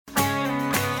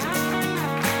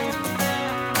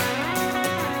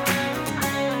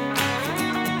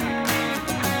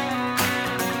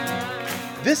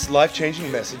This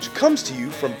life-changing message comes to you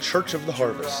from Church of the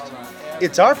Harvest.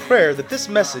 It's our prayer that this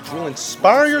message will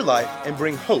inspire your life and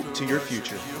bring hope to your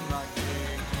future.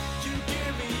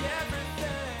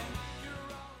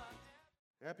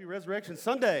 Happy Resurrection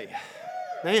Sunday.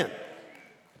 Man,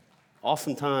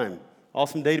 awesome time.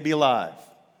 Awesome day to be alive.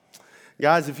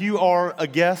 Guys, if you are a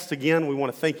guest, again, we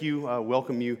want to thank you,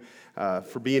 welcome you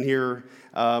for being here.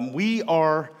 We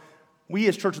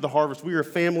as Church of the Harvest, we are a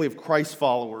family of Christ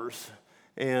followers,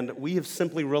 and we have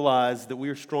simply realized that we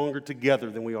are stronger together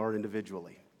than we are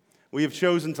individually. We have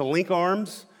chosen to link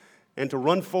arms and to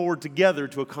run forward together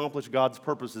to accomplish God's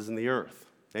purposes in the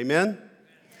earth. Amen?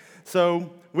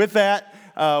 So with that,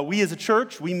 we as a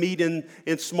church, we meet in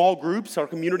small groups. Our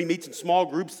community meets in small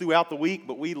groups throughout the week,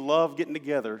 but we love getting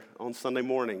together on Sunday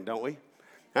morning, don't we?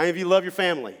 How many of you love your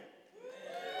family?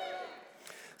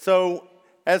 So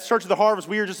as Church of the Harvest,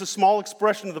 we are just a small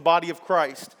expression of the body of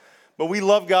Christ. But we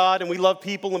love God and we love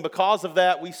people, and because of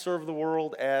that, we serve the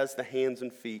world as the hands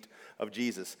and feet of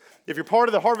Jesus. If you're part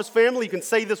of the Harvest family, you can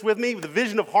say this with me. The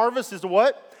vision of Harvest is to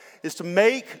what? Is to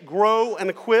make, grow, and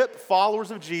equip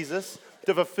followers of Jesus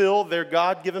to fulfill their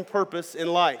God-given purpose in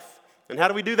life. And how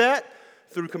do we do that?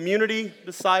 Through community,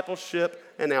 discipleship,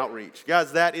 and outreach.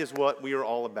 Guys, that is what we are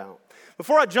all about.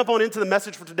 Before I jump on into the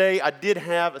message for today, I did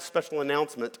have a special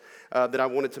announcement that I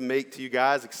wanted to make to you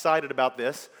guys. Excited about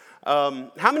this.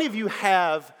 How many of you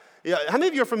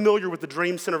are familiar with the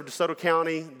Dream Center of DeSoto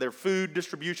County, their food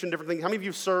distribution, different things? How many of you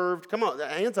have served? Come on,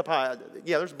 hands up high.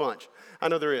 Yeah, there's a bunch. I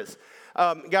know there is.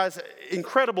 Guys,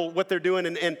 incredible what they're doing,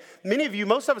 and many of you,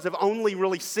 most of us have only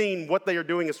really seen what they are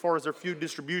doing as far as their food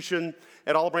distribution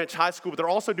at Olive Branch High School, but they're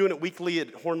also doing it weekly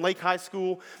at Horn Lake High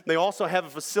School. They also have a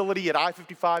facility at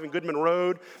I-55 and Goodman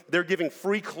Road. They're giving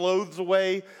free clothes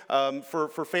away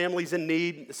for families in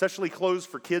need, especially clothes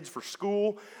for kids for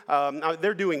school.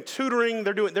 They're doing tutoring.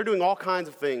 They're doing all kinds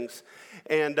of things.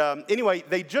 And anyway,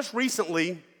 they just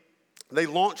recently, they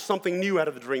launched something new out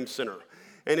of the Dream Center.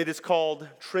 And it is called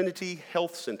Trinity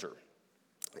Health Center.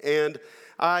 And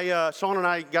Sean and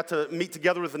I got to meet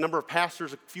together with a number of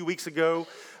pastors a few weeks ago.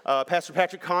 Pastor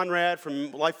Patrick Conrad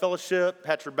from Life Fellowship,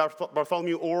 Pastor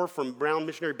Bartholomew Orr from Brown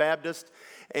Missionary Baptist,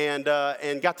 and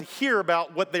got to hear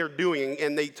about what they're doing.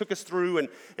 And they took us through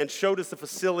and showed us the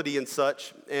facility and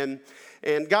such. And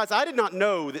guys, I did not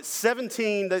know that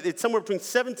it's somewhere between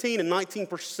 17 and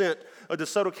 19% of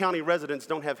DeSoto County residents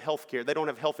don't have health care. They don't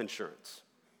have health insurance.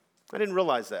 I didn't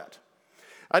realize that.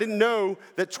 I didn't know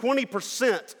that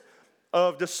 20%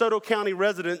 of DeSoto County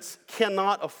residents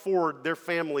cannot afford their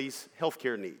family's health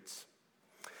care needs.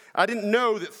 I didn't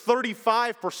know that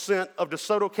 35% of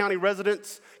DeSoto County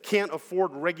residents can't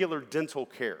afford regular dental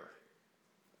care.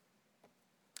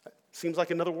 Seems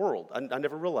like another world. I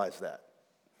never realized that.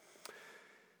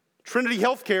 Trinity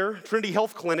Healthcare, Trinity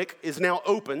Health Clinic, is now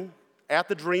open at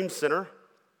the Dream Center,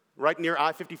 right near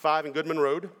I-55 and Goodman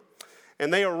Road.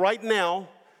 And they are right now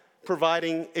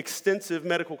providing extensive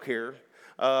medical care.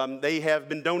 They have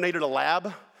been donated a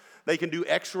lab. They can do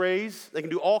x-rays. They can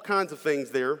do all kinds of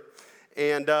things there.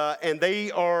 And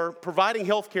they are providing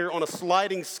health care on a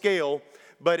sliding scale,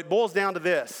 but it boils down to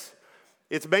this.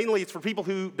 It's for people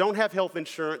who don't have health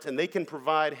insurance, and they can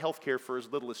provide health care for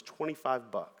as little as $25.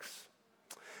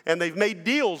 And they've made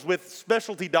deals with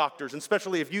specialty doctors, and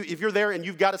especially if you're there and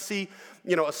you've got to see,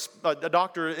 a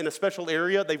doctor in a special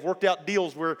area, they've worked out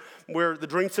deals where the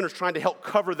Dream Center is trying to help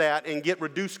cover that and get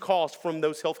reduced costs from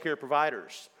those healthcare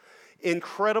providers.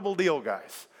 Incredible deal,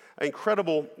 guys.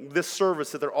 Incredible, this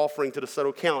service that they're offering to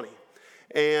DeSoto County.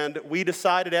 And we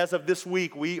decided as of this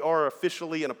week, we are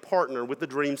officially in a partner with the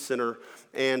Dream Center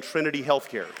and Trinity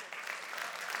Healthcare.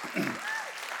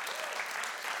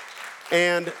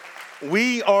 And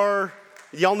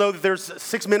y'all know that there's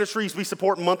 6 ministries we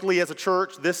support monthly as a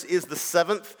church. This is the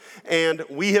 7th, and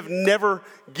we have never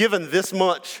given this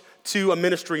much to a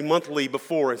ministry monthly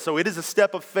before. And so it is a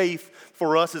step of faith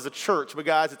for us as a church. But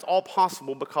guys, it's all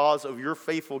possible because of your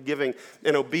faithful giving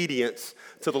and obedience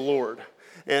to the Lord.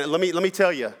 And let me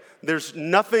tell you, there's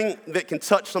nothing that can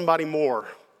touch somebody more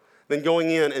than going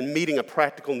in and meeting a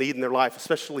practical need in their life,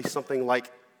 especially something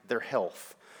like their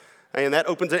health. And that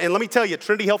opens it. And let me tell you,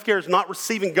 Trinity Healthcare is not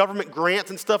receiving government grants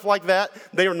and stuff like that.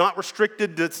 They are not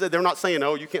restricted. They're not saying,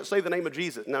 oh, you can't say the name of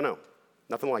Jesus. No,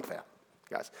 nothing like that,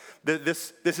 guys.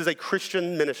 This is a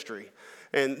Christian ministry,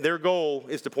 and their goal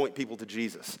is to point people to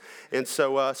Jesus. And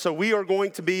so we are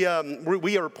going to be,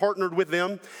 we are partnered with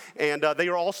them, and they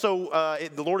are also,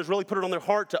 the Lord has really put it on their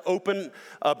heart to open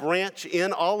a branch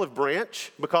in Olive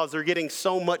Branch because they're getting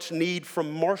so much need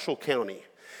from Marshall County.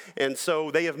 And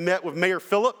so they have met with Mayor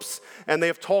Phillips, and they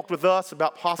have talked with us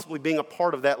about possibly being a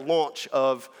part of that launch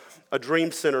of a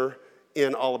Dream Center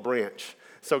in Olive Branch.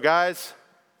 So guys,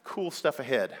 cool stuff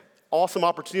ahead. Awesome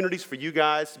opportunities for you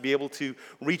guys to be able to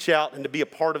reach out and to be a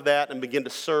part of that and begin to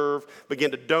serve,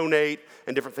 begin to donate,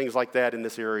 and different things like that in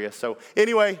this area. So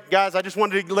anyway, guys, I just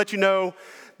wanted to let you know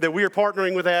that we are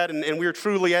partnering with that, and we are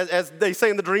truly, as they say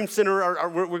in the Dream Center,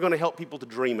 we're going to help people to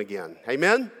dream again.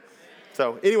 Amen?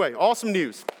 So anyway, awesome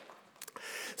news.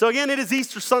 So again, it is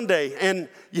Easter Sunday, and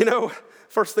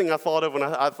first thing I thought of when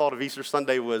I thought of Easter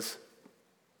Sunday was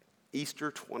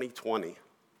Easter 2020.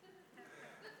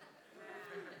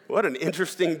 What an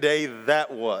interesting day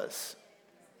that was.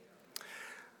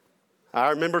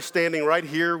 I remember standing right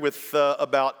here with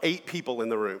about 8 people in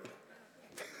the room,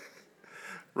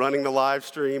 running the live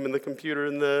stream and the computer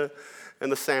and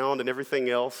the sound and everything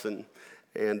else. And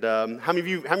how many of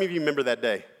you remember that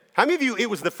day? How many of you, it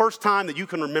was the first time that you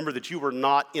can remember that you were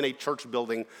not in a church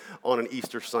building on an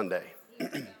Easter Sunday?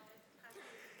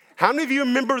 How many of you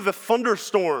remember the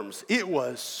thunderstorms? It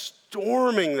was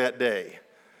storming that day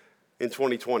in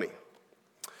 2020.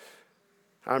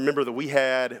 I remember that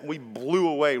we blew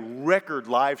away record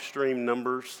live stream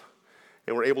numbers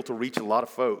and were able to reach a lot of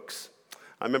folks.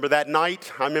 I remember that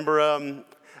night. I remember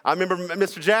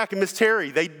Mr. Jack and Miss Terry.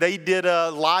 They did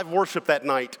live worship that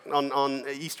night on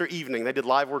Easter evening. They did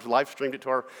live worship, live streamed it to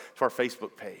our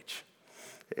Facebook page.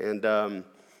 And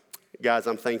guys,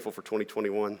 I'm thankful for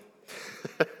 2021.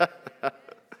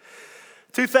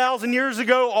 2,000 years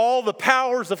ago, all the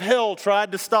powers of hell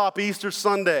tried to stop Easter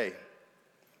Sunday,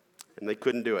 and they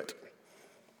couldn't do it.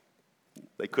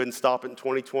 They couldn't stop it in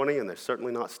 2020, and they're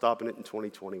certainly not stopping it in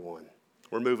 2021.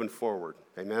 We're moving forward.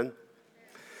 Amen?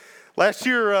 Last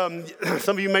year,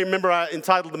 some of you may remember I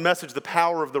entitled the message, "The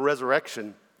Power of the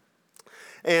Resurrection."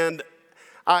 And,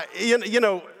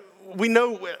 we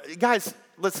know, guys,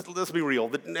 let's be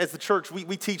real. As the church,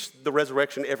 we teach the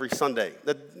resurrection every Sunday.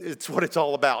 It's what it's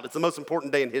all about. It's the most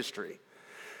important day in history.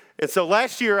 And so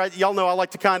last year, y'all know I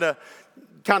like to kind of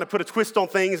put a twist on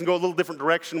things and go a little different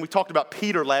direction. We talked about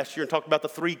Peter last year and talked about the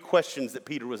 3 questions that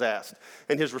Peter was asked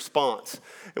and his response.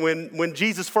 And when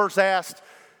Jesus first asked,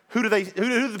 who do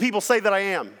the people say that I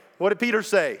am? What did Peter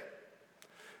say?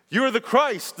 "You're the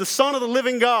Christ, the Son of the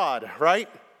living God," right?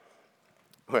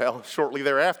 Well, shortly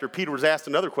thereafter, Peter was asked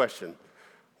another question.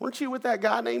 "Weren't you with that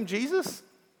guy named Jesus?"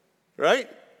 Right?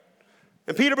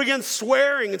 And Peter begins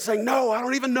swearing and saying, "No, I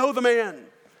don't even know the man."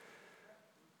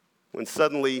 When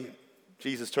suddenly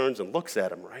Jesus turns and looks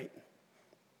at him, right?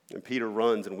 And Peter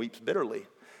runs and weeps bitterly.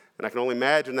 And I can only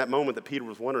imagine that moment that Peter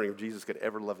was wondering if Jesus could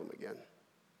ever love him again.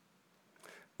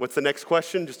 What's the next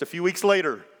question? Just a few weeks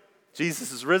later,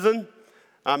 Jesus is risen.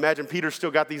 I imagine Peter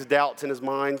still got these doubts in his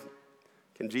mind.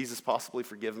 Can Jesus possibly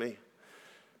forgive me?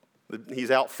 He's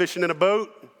out fishing in a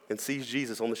boat and sees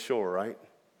Jesus on the shore, right?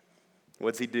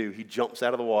 What does he do? He jumps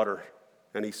out of the water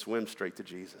and he swims straight to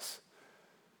Jesus.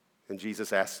 And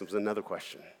Jesus asks him another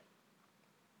question.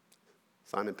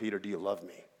 "Simon Peter, do you love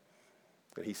me?"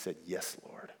 And he said, "Yes,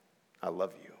 Lord, I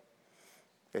love you."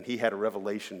 And he had a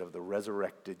revelation of the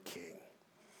resurrected King.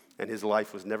 And his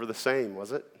life was never the same,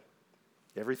 was it?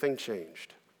 Everything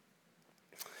changed.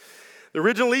 The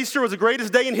original Easter was the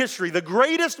greatest day in history. The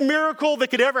greatest miracle that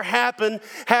could ever happen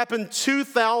happened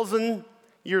 2,000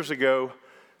 years ago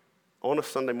on a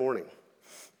Sunday morning.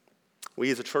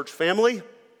 We as a church family,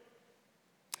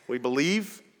 we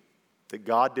believe that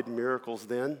God did miracles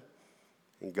then,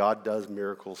 and God does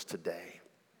miracles today.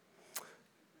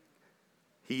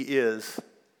 He is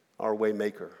our way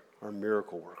maker, our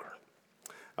miracle worker.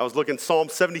 I was looking at Psalm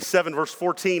 77, verse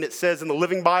 14. It says in the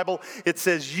Living Bible, it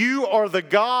says, "You are the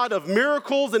God of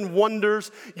miracles and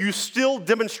wonders. You still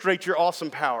demonstrate your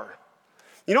awesome power."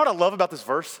 You know what I love about this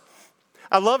verse?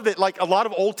 I love that, like a lot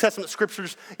of Old Testament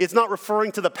scriptures, it's not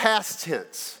referring to the past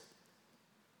tense.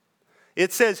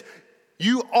 It says,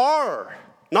 you are,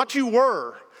 not you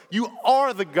were, you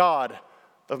are the God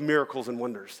of miracles and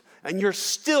wonders. And you're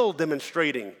still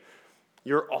demonstrating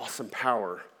your awesome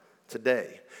power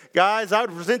today. Guys, I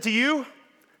would present to you,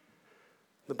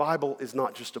 the Bible is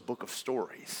not just a book of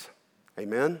stories.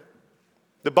 Amen?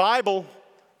 The Bible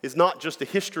is not just a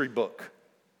history book.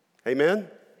 Amen?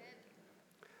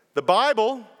 The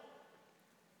Bible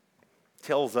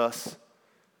tells us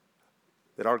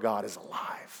that our God is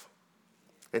alive.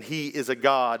 And he is a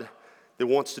God that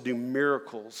wants to do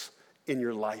miracles in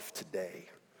your life today.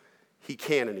 He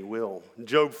can and he will.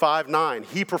 Job 5:9,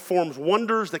 he performs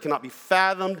wonders that cannot be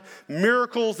fathomed,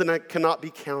 miracles that cannot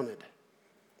be counted.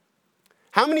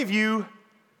 How many of you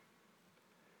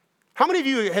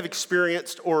have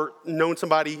experienced or known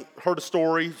somebody, heard a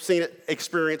story, seen it,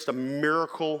 experienced a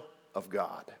miracle of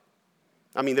God?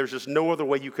 I mean, there's just no other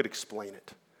way you could explain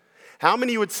it. How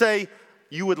many would say,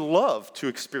 you would love to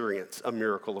experience a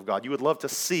miracle of God. You would love to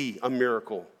see a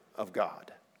miracle of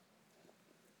God.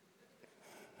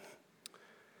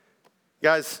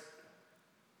 Guys,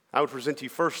 I would present to you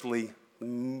firstly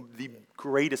the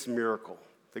greatest miracle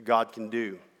that God can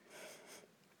do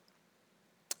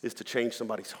is to change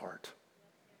somebody's heart.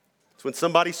 So when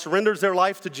somebody surrenders their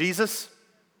life to Jesus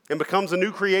and becomes a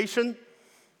new creation,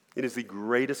 it is the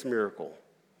greatest miracle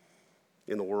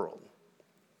in the world.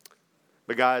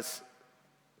 But guys,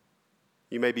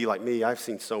 you may be like me. I've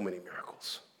seen so many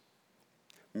miracles.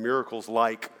 Miracles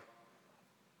like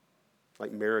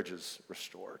marriages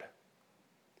restored.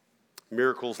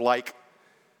 Miracles like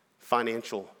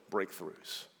financial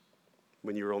breakthroughs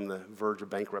when you're on the verge of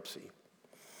bankruptcy.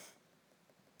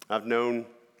 I've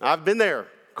been there.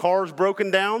 Cars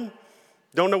broken down,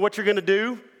 don't know what you're going to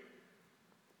do.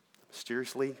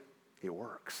 Mysteriously, it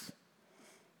works.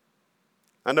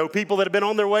 I know people that have been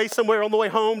on their way somewhere on the way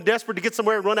home, desperate to get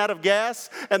somewhere and run out of gas,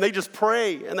 and they just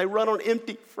pray, and they run on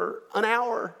empty for an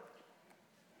hour.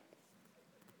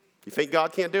 You think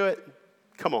God can't do it?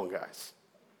 Come on, guys.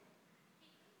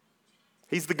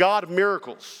 He's the God of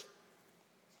miracles.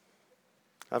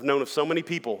 I've known of so many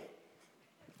people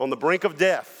on the brink of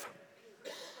death,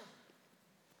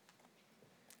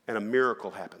 and a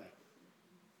miracle happened.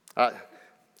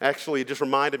 Actually, it just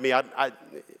reminded me,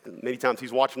 many times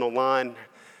he's watching online.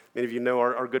 Many of you know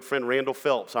our good friend Randall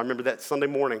Phelps. I remember that Sunday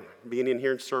morning being in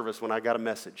here in service when I got a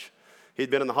message. He'd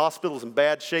been in the hospital, was in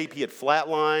bad shape. He had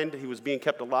flatlined. He was being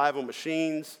kept alive on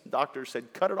machines. Doctors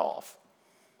said, cut it off.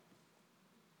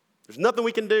 There's nothing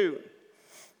we can do.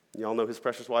 Y'all know his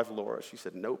precious wife, Laura. She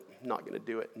said, nope, not going to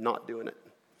do it, not doing it.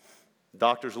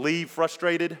 Doctors leave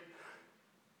frustrated.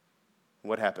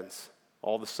 What happens?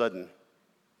 All of a sudden,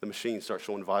 the machine starts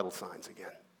showing vital signs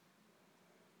again.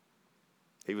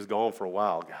 He was gone for a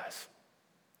while, guys.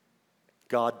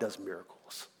 God does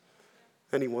miracles,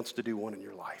 and he wants to do one in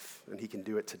your life, and he can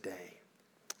do it today.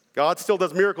 God still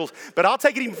does miracles, but I'll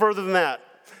take it even further than that.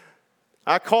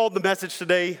 I called the message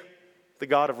today the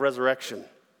God of resurrection.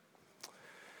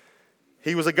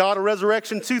 He was a God of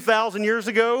resurrection 2,000 years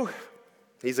ago.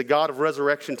 He's a God of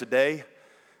resurrection today.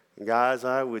 And guys,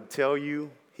 I would tell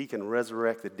you, he can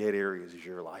resurrect the dead areas of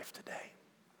your life today.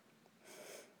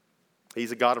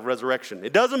 He's a God of resurrection.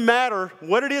 It doesn't matter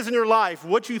what it is in your life,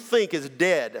 what you think is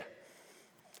dead.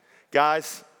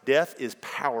 Guys, death is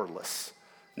powerless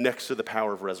next to the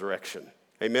power of resurrection.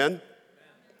 Amen?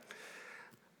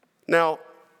 Now,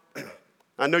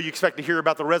 I know you expect to hear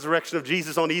about the resurrection of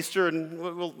Jesus on Easter, and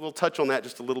we'll touch on that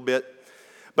just a little bit.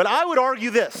 But I would argue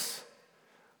this.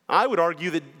 I would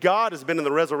argue that God has been in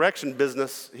the resurrection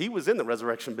business. He was in the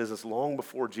resurrection business long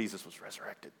before Jesus was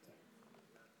resurrected.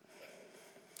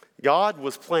 God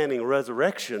was planning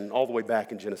resurrection all the way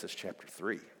back in Genesis chapter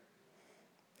 3.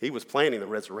 He was planning the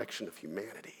resurrection of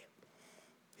humanity.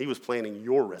 He was planning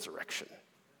your resurrection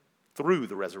through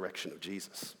the resurrection of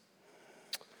Jesus.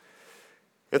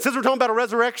 And since we're talking about a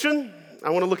resurrection, I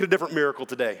want to look at a different miracle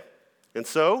today. And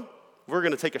so, we're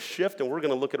going to take a shift and we're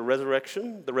going to look at a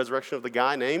resurrection, the resurrection of the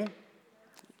guy named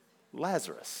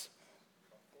Lazarus.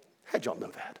 How'd y'all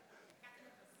know that?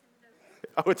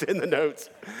 Oh, it's in the notes.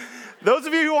 Those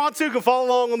of you who want to can follow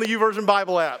along on the YouVersion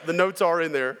Bible app. The notes are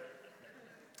in there.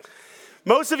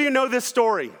 Most of you know this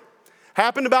story.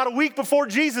 Happened about a week before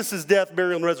Jesus' death,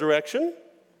 burial, and resurrection.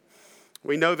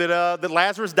 We know that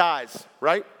Lazarus dies,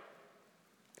 right?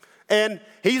 And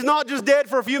he's not just dead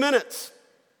for a few minutes.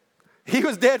 He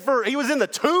was in the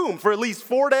tomb for at least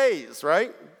 4 days,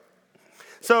 right?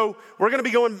 So we're going to be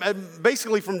going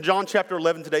basically from John chapter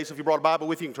 11 today. So if you brought a Bible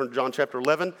with you, you can turn to John chapter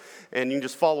 11 and you can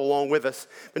just follow along with us.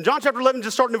 In John chapter 11,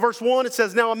 just starting in verse 1, it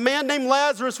says, "Now a man named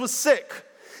Lazarus was sick.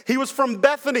 He was from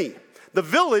Bethany, the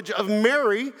village of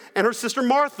Mary and her sister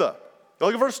Martha." Now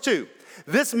look at verse 2.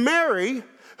 "This Mary,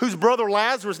 whose brother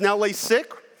Lazarus now lay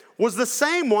sick, was the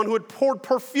same one who had poured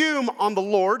perfume on the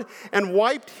Lord and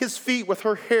wiped his feet with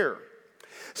her hair.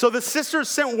 So the sisters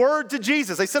sent word to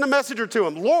Jesus. They sent a messenger to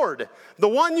him. 'Lord, the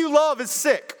one you love is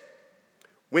sick.'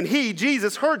 When he,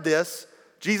 Jesus, heard this,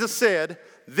 Jesus said,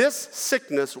 'This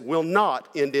sickness will not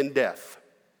end in death.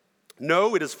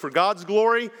 No, it is for God's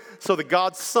glory, so that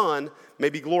God's Son may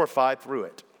be glorified through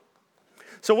it.'"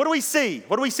 So what do we see?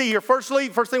 What do we see here? First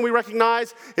thing we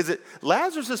recognize is that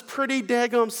Lazarus is pretty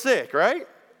daggum sick, right?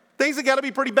 Things have got to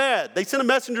be pretty bad. They sent a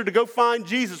messenger to go find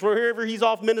Jesus wherever he's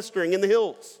off ministering in the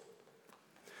hills.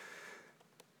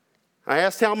 I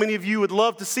asked how many of you would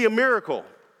love to see a miracle.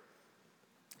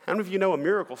 How many of you know a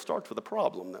miracle starts with a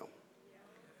problem, though?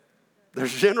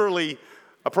 There's generally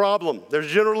a problem. There's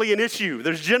generally an issue.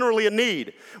 There's generally a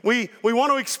need. We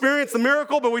want to experience the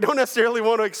miracle, but we don't necessarily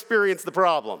want to experience the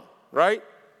problem. right?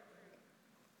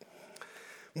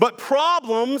 But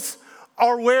problems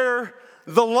are where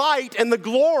the light and the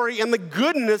glory and the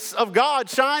goodness of God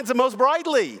shines the most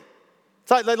brightly.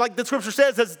 It's like the scripture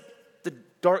says, as the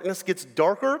darkness gets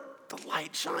darker, the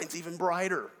light shines even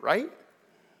brighter, right?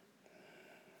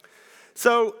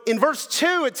 So in verse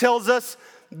 2, it tells us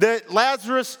that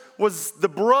Lazarus was the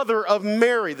brother of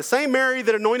Mary, the same Mary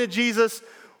that anointed Jesus,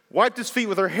 wiped his feet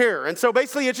with her hair. And so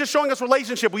basically it's just showing us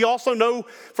relationship. We also know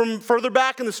from further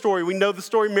back in the story, we know the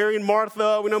story Mary and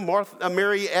Martha. We know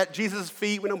Mary at Jesus'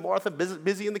 feet. We know Martha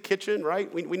busy in the kitchen,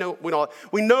 right? We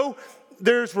know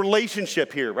there's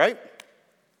relationship here, right?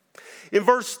 In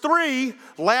verse 3,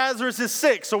 Lazarus is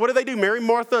sick. So what do? Mary and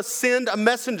Martha send a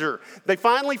messenger. They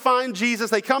finally find Jesus.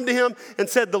 They come to him and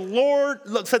said, Lord,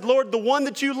 the one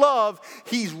that you love,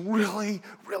 he's really,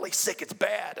 really sick. It's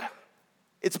bad.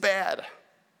 It's bad.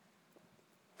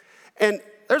 And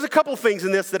there's a couple things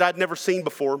in this that I'd never seen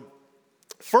before.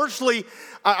 Firstly,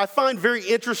 I find very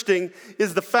interesting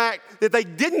is the fact that they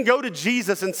didn't go to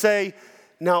Jesus and say,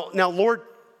 now, Lord,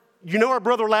 you know our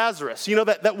brother Lazarus, you know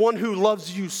that one who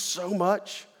loves you so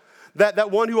much, that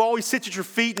one who always sits at your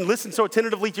feet and listens so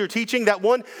attentively to your teaching, that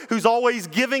one who's always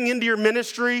giving into your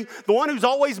ministry, the one who's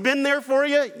always been there for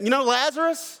you, you know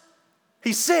Lazarus?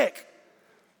 He's sick.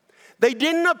 They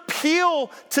didn't appeal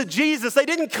to Jesus. They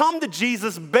didn't come to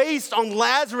Jesus based on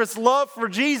Lazarus' love for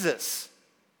Jesus.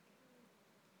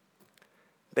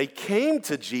 They came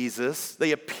to Jesus,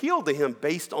 they appealed to him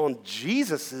based on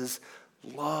Jesus'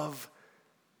 love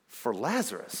for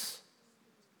Lazarus.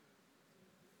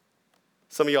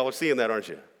 Some of y'all are seeing that, aren't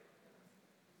you?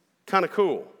 Kind of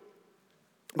cool.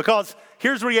 Because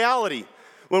here's reality.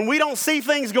 When we don't see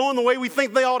things going the way we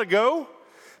think they ought to go,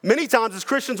 many times as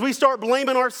Christians, we start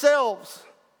blaming ourselves.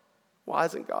 Why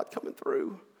isn't God coming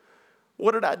through?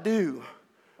 What did I do?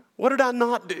 What did I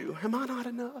not do? Am I not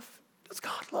enough? Does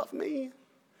God love me?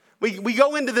 We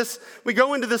go into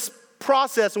this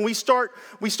process and we start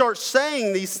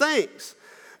saying these things.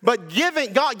 But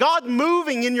God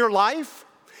moving in your life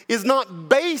is not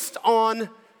based on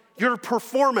your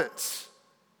performance.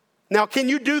 Now, can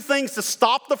you do things to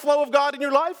stop the flow of God in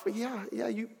your life? Yeah,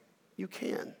 you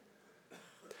can.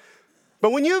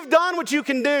 But when you've done what you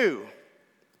can do,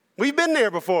 we've been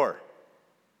there before.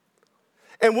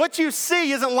 And what you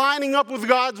see isn't lining up with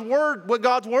God's word, what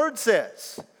God's word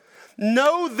says.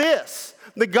 Know this,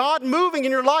 the God moving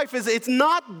in your life it's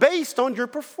not based on your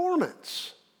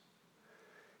performance.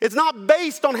 It's not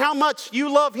based on how much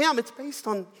you love him. It's based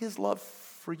on his love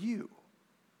for you.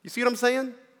 You see what I'm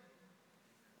saying?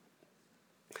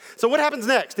 So what happens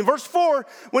next? In verse 4,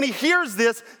 when he hears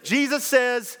this, Jesus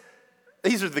says,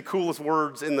 these are the coolest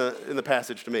words in the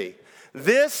passage to me.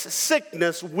 This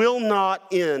sickness will not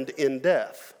end in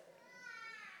death.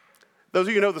 Those of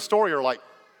you who know the story are like,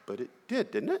 but it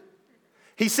did, didn't it?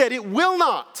 He said it will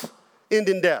not end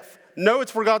in death. No,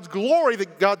 it's for God's glory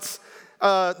that God's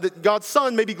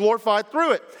Son may be glorified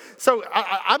through it. So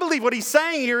I believe what he's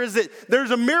saying here is that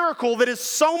there's a miracle that is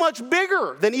so much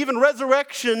bigger than even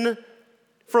resurrection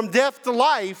from death to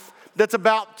life that's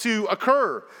about to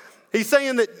occur. He's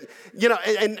saying that,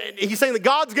 and he's saying that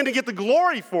God's going to get the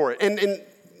glory for it. And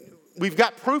we've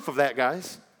got proof of that,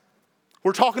 guys.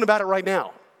 We're talking about it right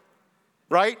now,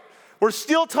 right? We're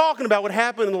still talking about what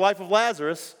happened in the life of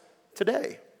Lazarus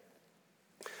today.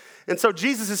 And so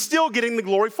Jesus is still getting the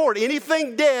glory for it.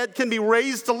 Anything dead can be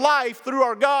raised to life through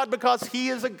our God because he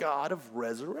is a God of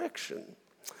resurrection.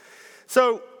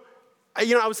 So,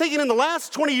 I was thinking in the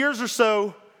last 20 years or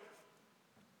so,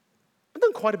 I've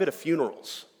done quite a bit of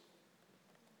funerals.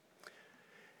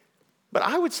 But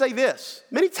I would say this,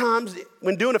 many times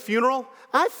when doing a funeral,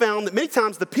 I found that many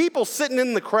times the people sitting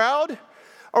in the crowd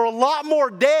are a lot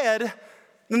more dead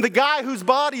than the guy whose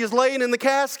body is laying in the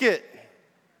casket.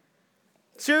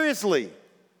 Seriously.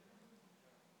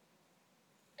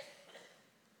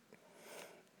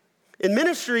 In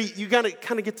ministry, you got to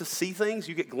kind of get to see things.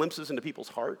 You get glimpses into people's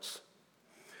hearts.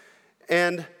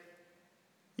 And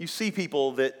you see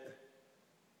people that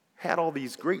had all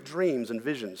these great dreams and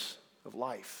visions of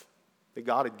life that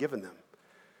God had given them.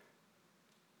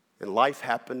 And life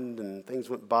happened and things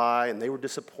went by and they were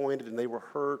disappointed and they were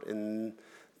hurt and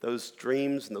those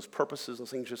dreams and those purposes, those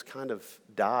things just kind of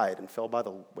died and fell by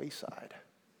the wayside.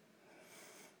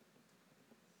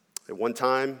 At one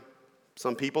time,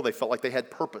 some people, they felt like they had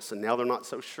purpose and now they're not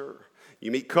so sure. You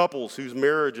meet couples whose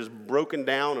marriage is broken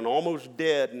down and almost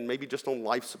dead and maybe just on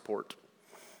life support.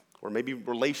 Or maybe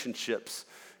relationships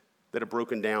that have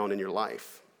broken down in your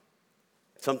life.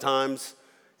 Sometimes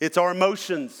it's our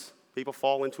emotions. People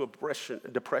fall into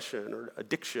depression or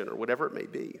addiction or whatever it may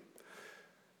be.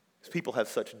 People have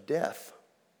such death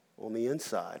on the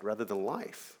inside rather than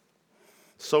life.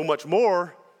 So much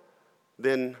more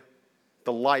than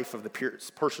the life of the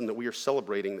person that we are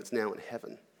celebrating that's now in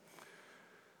heaven.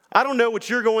 I don't know what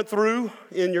you're going through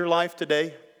in your life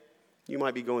today. You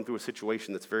might be going through a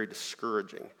situation that's very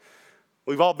discouraging.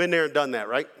 We've all been there and done that,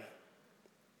 right?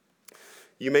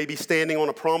 You may be standing on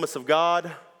a promise of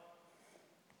God,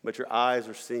 but your eyes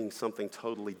are seeing something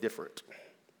totally different.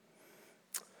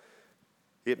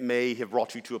 It may have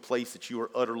brought you to a place that you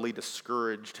are utterly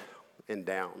discouraged and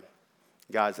down.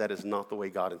 Guys, that is not the way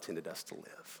God intended us to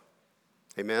live.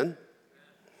 Amen?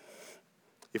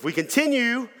 If we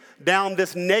continue down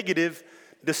this negative,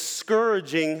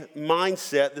 discouraging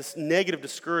mindset, this negative,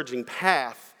 discouraging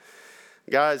path,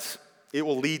 guys, it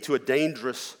will lead to a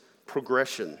dangerous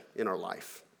progression in our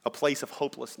life, a place of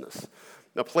hopelessness,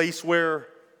 a place where,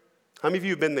 how many of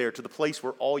you have been there, to the place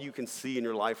where all you can see in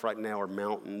your life right now are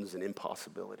mountains and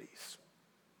impossibilities?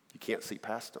 You can't see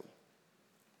past them.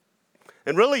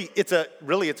 And really, it's a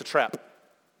trap.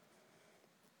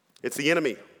 It's the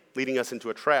enemy leading us into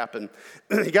a trap. And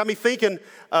it got me thinking,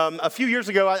 a few years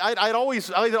ago, I'd always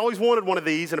wanted one of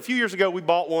these. And a few years ago, we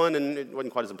bought one, and it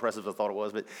wasn't quite as impressive as I thought it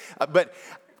was. But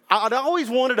I'd always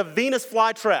wanted a Venus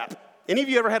flytrap. Any of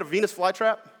you ever had a Venus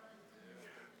flytrap?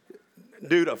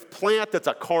 Dude, a plant that's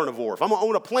a carnivore. If I'm going to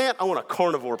own a plant, I want a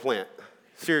carnivore plant.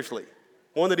 Seriously.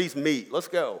 One that eats meat. Let's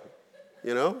go.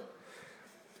 You know?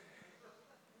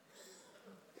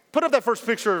 Put up that first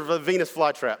picture of a Venus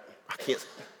flytrap. I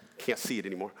can't see it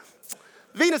anymore.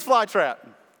 Venus flytrap.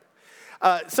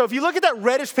 So if you look at that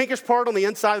reddish pinkish part on the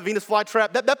inside of the Venus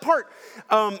flytrap, that part,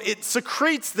 it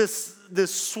secretes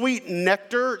this sweet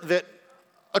nectar that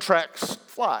attracts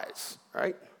flies,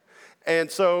 right?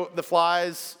 And so the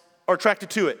flies are attracted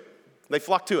to it. They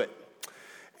flock to it.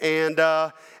 And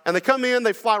they come in,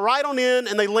 they fly right on in,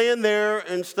 and they land there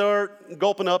and start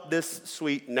gulping up this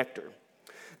sweet nectar.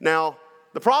 Now,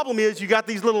 the problem is you got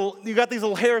these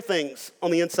little hair things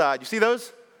on the inside. You see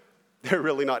those? They're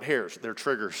really not hairs. They're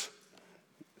triggers.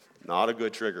 Not a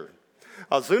good trigger.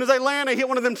 As soon as they land, they hit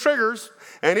one of them triggers,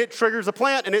 and it triggers a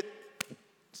plant, and it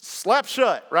slaps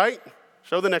shut, right?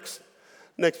 Show the next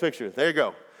picture. There you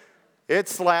go. It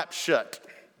slaps shut.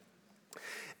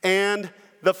 And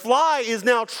the fly is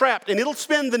now trapped, and it'll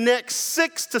spend the next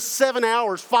 6 to 7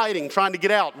 hours fighting, trying to get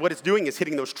out. What it's doing is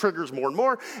hitting those triggers more and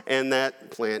more, and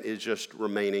that plant is just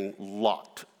remaining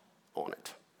locked on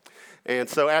it. And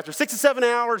so after 6 to 7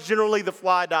 hours, generally the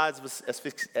fly dies of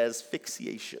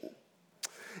asphyxiation.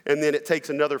 And then it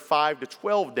takes another 5 to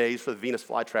 12 days for the Venus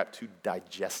flytrap to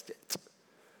digest it.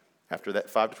 After that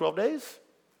 5 to 12 days,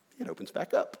 it opens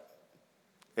back up.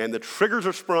 And the triggers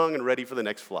are sprung and ready for the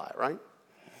next fly, right?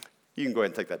 You can go ahead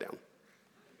and take that down.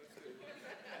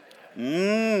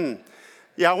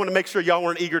 Yeah, I want to make sure y'all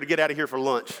weren't eager to get out of here for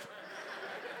lunch.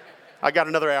 I got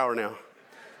another hour now.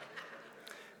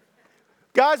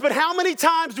 Guys, but how many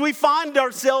times do we find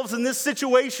ourselves in this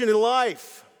situation in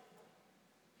life?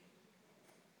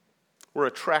 We're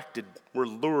attracted, we're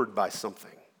lured by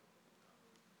something.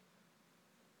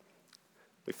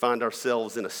 We find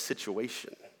ourselves in a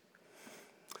situation.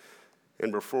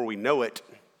 And before we know it,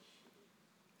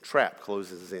 trap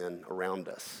closes in around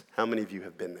us. How many of you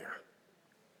have been there?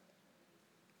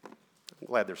 I'm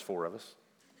glad there's 4 of us.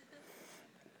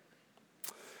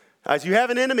 As you have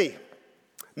an enemy.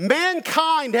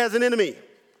 Mankind has an enemy,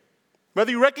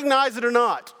 whether you recognize it or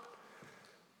not.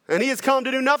 And he has come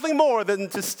to do nothing more than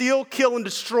to steal, kill, and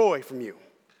destroy from you.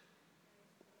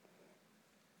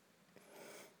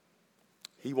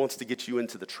 He wants to get you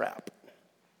into the trap.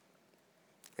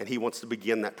 And he wants to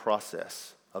begin that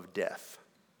process of death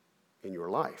in your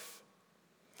life.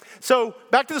 So,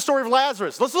 back to the story of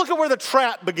Lazarus. Let's look at where the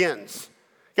trap begins.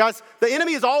 Guys, the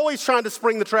enemy is always trying to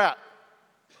spring the trap.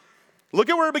 Look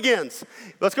at where it begins.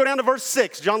 Let's go down to verse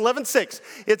 6, John 11:6.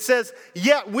 It says,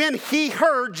 "Yet when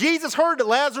Jesus heard that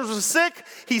Lazarus was sick,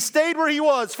 he stayed where he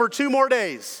was for 2 more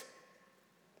days."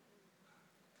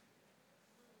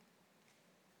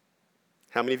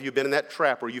 How many of you have been in that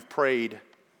trap where you've prayed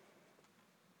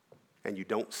and you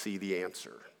don't see the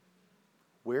answer?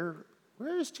 Where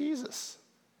is Jesus?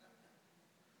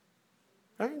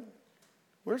 Right?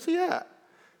 Where's he at?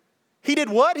 He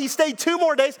did what? He stayed 2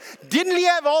 more days. Didn't he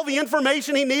have all the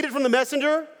information he needed from the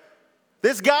messenger?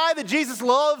 This guy that Jesus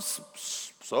loves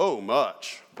so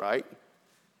much, right?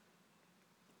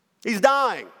 He's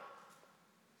dying.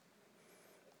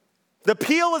 The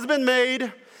appeal has been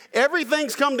made.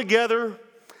 Everything's come together.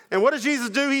 And what does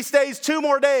Jesus do? He stays 2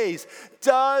 more days.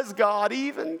 Does God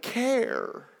even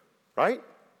care? Right?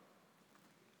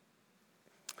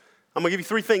 I'm going to give you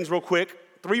 3 things real quick.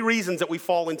 3 reasons that we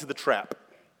fall into the trap.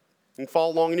 You can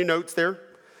follow along in your notes there.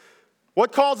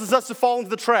 What causes us to fall into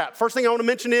the trap? First thing I want to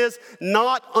mention is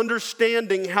not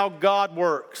understanding how God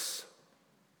works.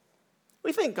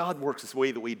 We think God works the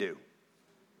way that we do.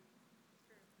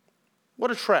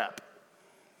 What a trap.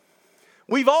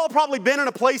 We've all probably been in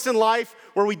a place in life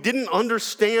where we didn't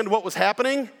understand what was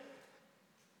happening,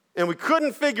 and we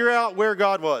couldn't figure out where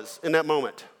God was in that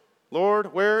moment.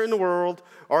 Lord, where in the world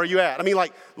are you at? I mean,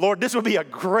 like, Lord, this would be a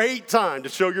great time to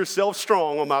show yourself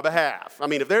strong on my behalf. I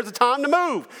mean, if there's a time to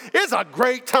move, it's a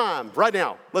great time right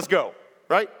now. Let's go,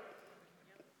 right?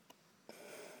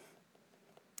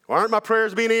 Why aren't my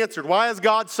prayers being answered? Why is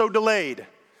God so delayed?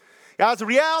 Guys, the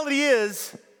reality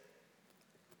is,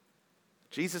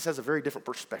 Jesus has a very different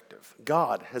perspective.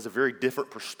 God has a very different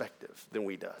perspective than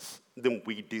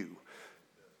we do.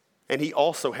 And he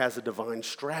also has a divine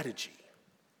strategy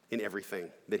in everything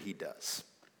that he does.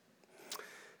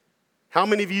 How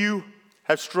many of you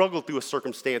have struggled through a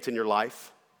circumstance in your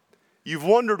life? You've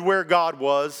wondered where God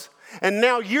was, and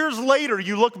now years later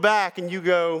you look back and you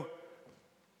go,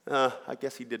 I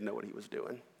guess he didn't know what he was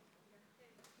doing.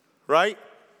 Right?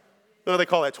 What do they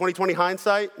call that? 20/20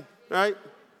 hindsight, right?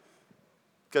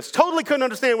 Because totally couldn't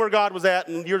understand where God was at,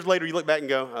 and years later you look back and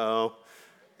go, oh,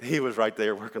 he was right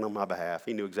there working on my behalf.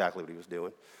 He knew exactly what he was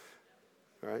doing.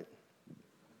 Right?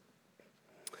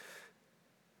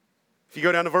 If you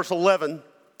go down to verse 11,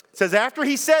 it says, after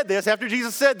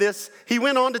Jesus said this, he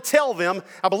went on to tell them,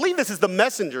 I believe this is the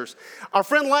messengers, our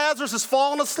friend Lazarus has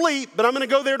fallen asleep, but I'm going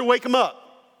to go there to wake him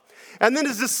up. And then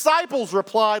his disciples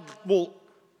replied, well,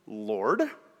 Lord,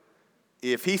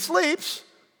 if he sleeps,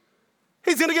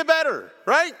 he's going to get better,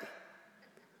 right?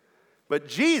 But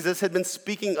Jesus had been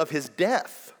speaking of his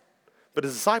death, but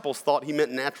his disciples thought he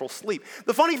meant natural sleep.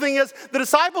 The funny thing is, the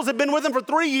disciples had been with him for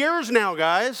 3 years now,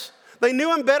 guys. They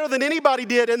knew him better than anybody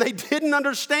did, and they didn't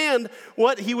understand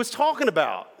what he was talking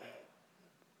about.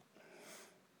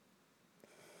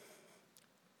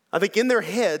 I think in their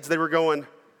heads, they were going,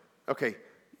 okay,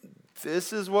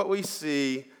 this is what we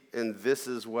see, and this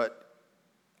is what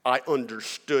I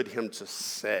understood him to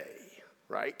say,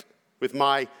 right? With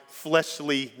my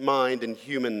fleshly mind and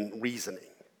human reasoning.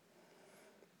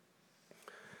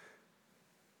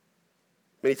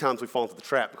 Many times we fall into the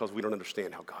trap because we don't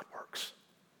understand how God works.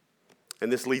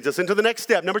 And this leads us into the next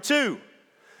step. Number 2,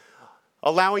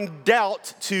 allowing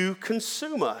doubt to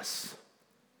consume us.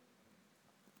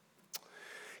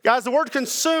 Guys, the word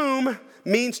consume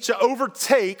means to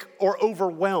overtake or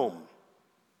overwhelm.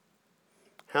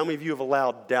 How many of you have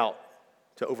allowed doubt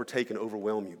to overtake and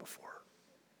overwhelm you before?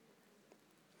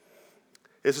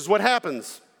 This is what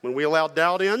happens when we allow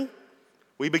doubt in.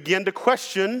 We begin to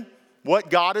question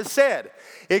what God has said.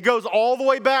 It goes all the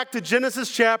way back to Genesis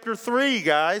chapter 3,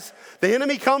 guys. The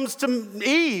enemy comes to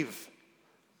Eve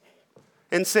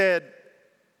and said,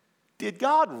 did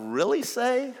God really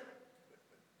say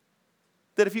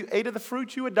that if you ate of the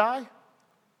fruit you would die?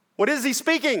 What is he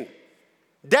speaking?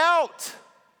 Doubt,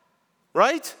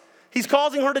 right? He's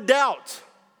causing her to doubt.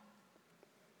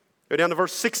 Go down to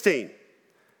verse 16.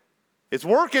 It's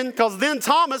working because then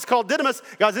Thomas, called Didymus,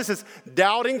 guys, this is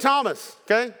doubting Thomas,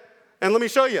 okay? And let me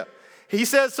show you. He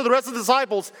says to the rest of the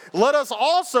disciples, let us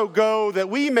also go that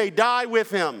we may die with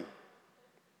him.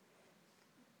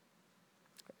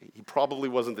 He probably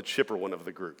wasn't the chipper one of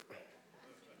the group.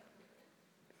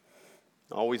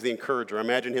 Always the encourager.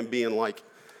 Imagine him being like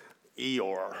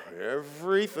Eeyore.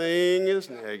 Everything is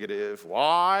negative.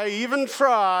 Why even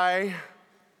try?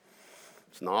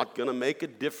 It's not going to make a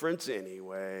difference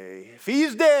anyway. If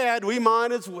he's dead, we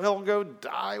might as well go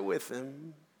die with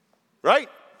him. Right?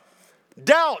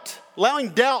 Doubt, allowing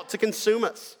doubt to consume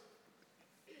us.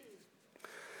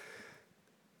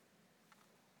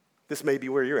 This may be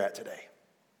where you're at today.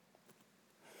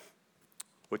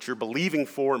 What you're believing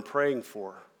for and praying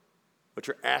for, what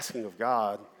you're asking of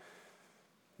God,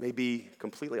 may be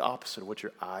completely opposite of what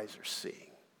your eyes are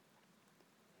seeing.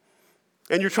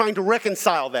 And you're trying to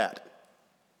reconcile that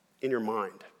in your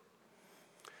mind.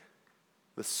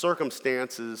 The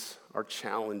circumstances are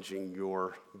challenging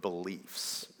your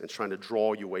beliefs and trying to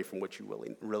draw you away from what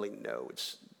you really know.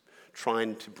 It's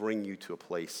trying to bring you to a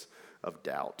place of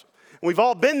doubt. And we've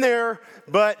all been there,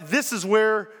 but this is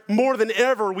where more than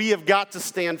ever we have got to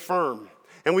stand firm.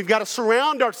 And we've got to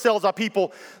surround ourselves by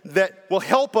people that will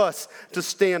help us to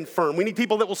stand firm. We need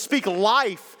people that will speak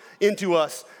life into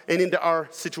us and into our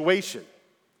situation.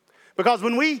 Because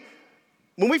when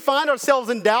we find ourselves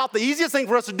in doubt, the easiest thing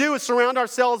for us to do is surround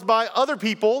ourselves by other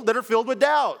people that are filled with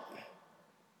doubt.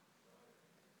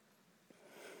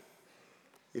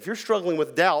 If you're struggling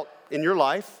with doubt in your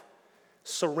life,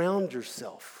 surround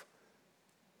yourself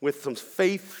with some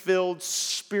faith-filled,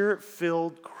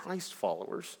 spirit-filled Christ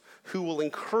followers who will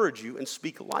encourage you and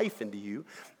speak life into you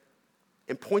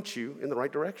and point you in the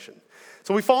right direction.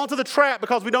 So we fall into the trap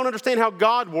because we don't understand how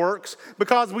God works,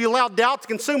 because we allow doubt to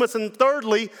consume us, and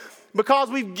thirdly, because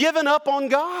we've given up on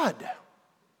God.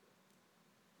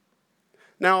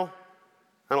 Now,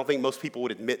 I don't think most people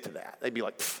would admit to that. They'd be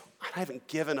like, I haven't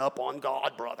given up on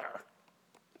God, brother.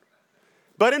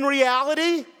 But in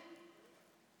reality,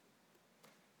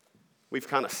 we've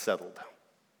kind of settled.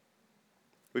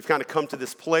 We've kind of come to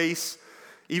this place,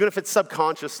 even if it's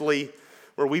subconsciously,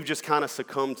 where we've just kind of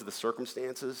succumbed to the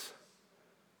circumstances.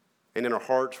 And in our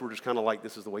hearts, we're just kind of like,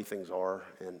 this is the way things are,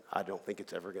 and I don't think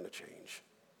it's ever going to change.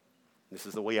 This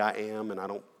is the way I am, and I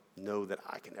don't know that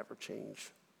I can ever change.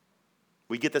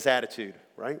 We get this attitude,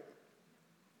 right?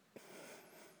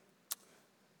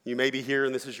 You may be here,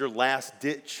 and this is your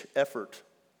last-ditch effort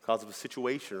because of a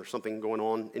situation or something going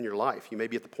on in your life. You may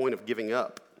be at the point of giving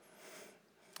up.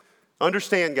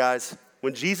 Understand, guys,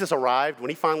 when Jesus arrived, when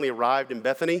he finally arrived in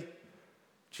Bethany,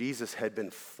 Jesus had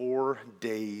been 4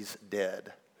 days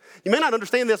dead. You may not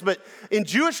understand this, but in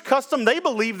Jewish custom, they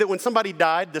believed that when somebody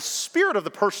died, the spirit of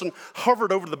the person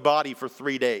hovered over the body for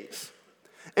 3 days.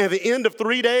 And at the end of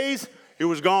 3 days, it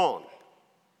was gone.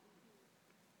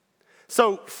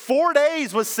 So 4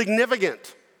 days was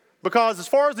significant because as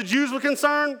far as the Jews were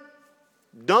concerned,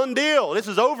 done deal. This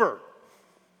is over.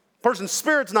 Person's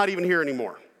spirit's not even here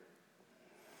anymore.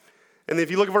 And then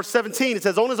if you look at verse 17, it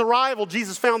says, on his arrival,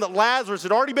 Jesus found that Lazarus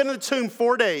had already been in the tomb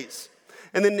 4 days.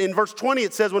 And then in verse 20,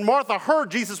 it says, when Martha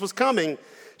heard Jesus was coming,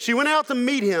 she went out to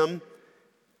meet him,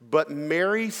 but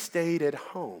Mary stayed at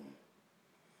home.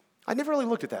 I never really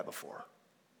looked at that before.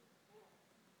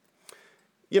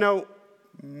 You know,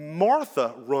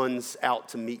 Martha runs out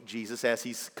to meet Jesus as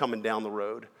he's coming down the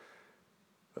road,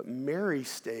 but Mary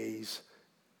stays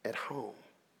at home.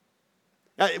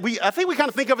 I think we kind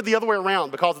of think of it the other way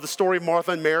around because of the story of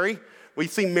Martha and Mary. We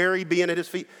see Mary being at his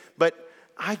feet, but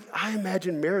I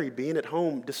imagine Mary being at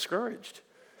home discouraged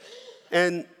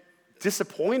and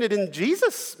disappointed in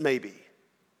Jesus, maybe.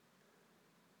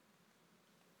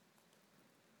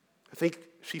 I think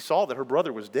she saw that her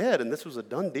brother was dead and this was a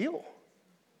done deal.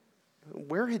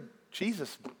 Where had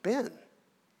Jesus been?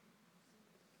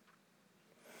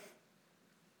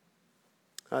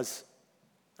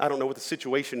 I don't know what the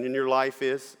situation in your life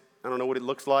is. I don't know what it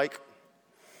looks like.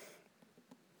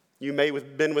 You may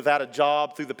have been without a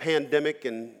job through the pandemic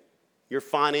and your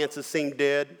finances seem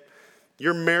dead.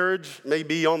 Your marriage may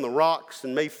be on the rocks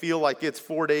and may feel like it's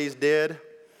 4 days dead.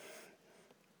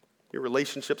 Your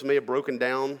relationships may have broken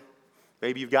down.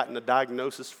 Maybe you've gotten a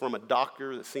diagnosis from a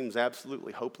doctor that seems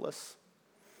absolutely hopeless.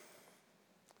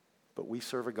 But we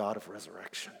serve a God of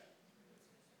resurrection.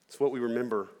 It's what we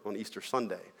remember on Easter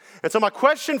Sunday. And so my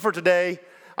question for today,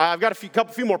 I've got a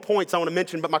few more points I want to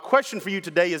mention, but my question for you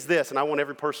today is this, and I want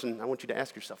you to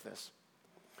ask yourself this.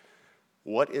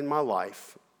 What in my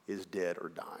life is dead or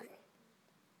dying?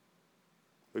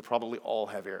 We probably all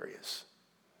have areas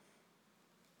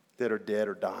that are dead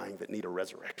or dying that need a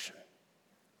resurrection.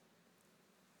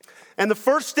 And the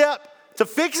first step to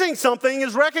fixing something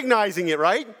is recognizing it,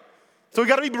 right? So we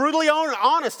got to be brutally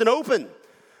honest and open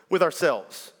with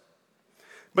ourselves.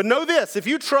 But know this, if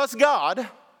you trust God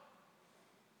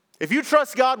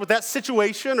with that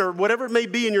situation or whatever it may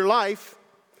be in your life,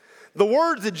 the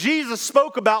words that Jesus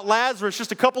spoke about Lazarus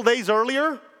just a couple days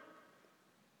earlier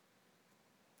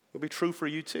will be true for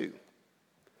you too.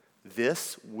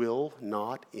 This will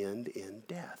not end in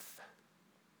death.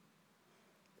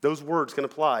 Those words can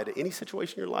apply to any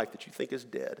situation in your life that you think is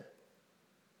dead.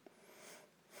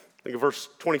 Look at verse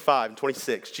 25 and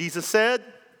 26. Jesus said,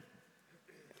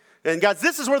 and guys,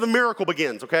 this is where the miracle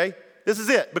begins, okay? This is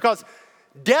it, because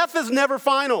death is never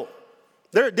final.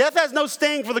 Death has no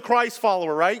sting for the Christ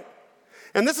follower, right?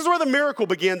 And this is where the miracle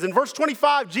begins. In verse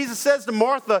 25, Jesus says to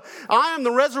Martha, I am the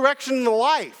resurrection and the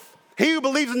life. He who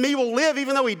believes in me will live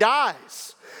even though he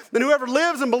dies. Then whoever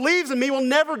lives and believes in me will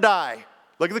never die.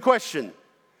 Look at the question.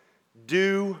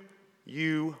 Do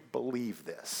you believe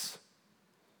this?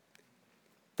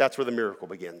 That's where the miracle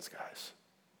begins, guys.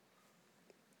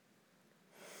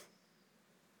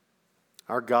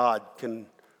 Our God can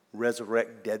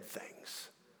resurrect dead things.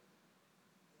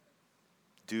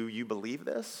 Do you believe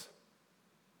this?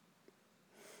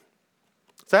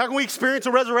 So how can we experience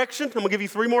a resurrection? I'm going to give you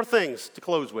 3 more things to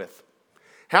close with.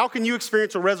 How can you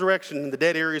experience a resurrection in the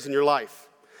dead areas in your life?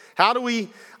 How do we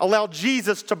allow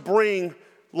Jesus to bring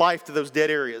life to those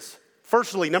dead areas?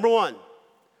 Firstly, number 1,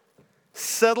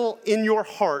 settle in your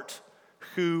heart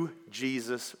who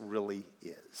Jesus really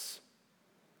is.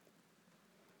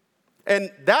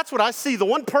 And that's what I see. The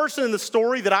one person in the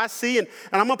story that I see, and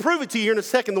I'm going to prove it to you here in a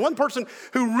second, the one person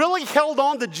who really held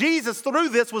on to Jesus through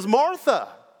this was Martha.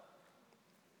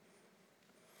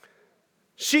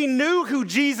 She knew who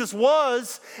Jesus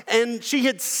was, and she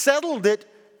had settled it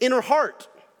in her heart.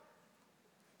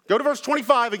 Go to verse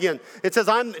 25 again. It says,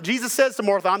 Jesus says to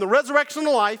Martha, I'm the resurrection and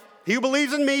the life. He who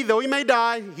believes in me, though he may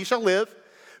die, he shall live.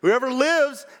 Whoever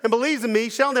lives and believes in me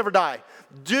shall never die.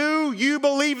 Do you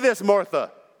believe this,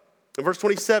 Martha? In verse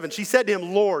 27, she said to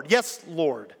him, Lord, yes,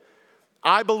 Lord,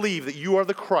 I believe that you are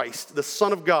the Christ, the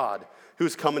Son of God, who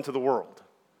has come into the world.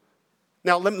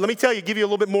 Now, let me tell you, give you a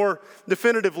little bit more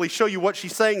definitively, show you what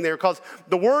she's saying there, because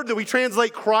the word that we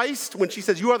translate Christ, when she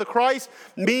says you are the Christ,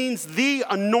 means the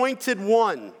anointed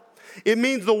one. It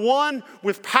means the one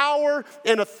with power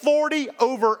and authority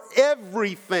over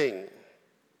everything.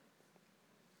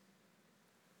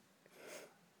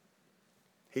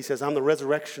 He says, I'm the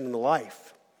resurrection and the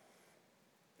life.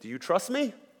 Do you trust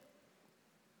me?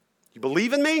 You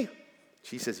believe in me?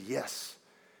 She says, yes,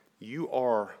 you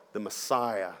are the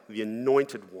Messiah, the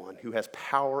anointed one who has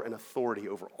power and authority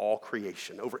over all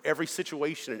creation, over every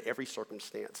situation and every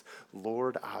circumstance.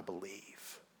 Lord, I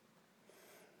believe.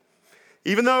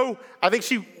 Even though I think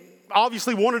she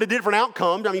obviously wanted a different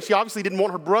outcome, I mean, she obviously didn't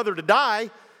want her brother to die,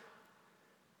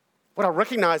 what I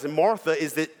recognize in Martha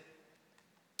is that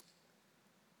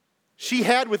she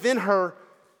had within her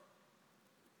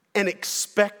an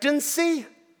expectancy,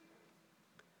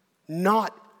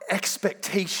 not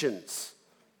expectations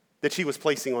that she was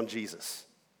placing on Jesus.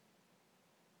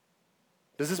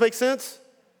 Does this make sense?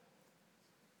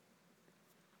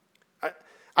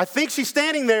 I think she's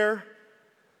standing there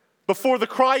before the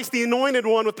Christ, the anointed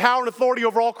one with power and authority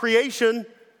over all creation,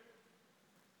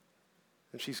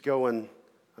 and she's going,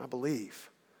 I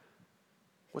believe.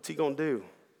 What's he going to do?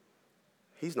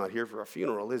 He's not here for our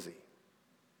funeral, is he?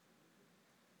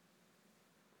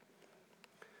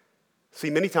 See,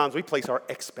 many times we place our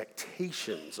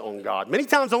expectations on God. Many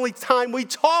times the only time we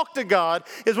talk to God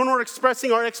is when we're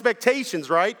expressing our expectations,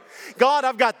 right? God,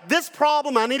 I've got this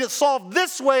problem, I need it solved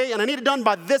this way, and I need it done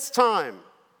by this time.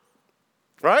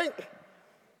 Right?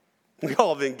 We've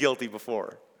all been guilty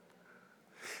before.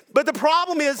 But the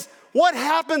problem is, what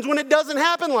happens when it doesn't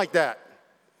happen like that?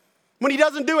 When he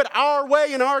doesn't do it our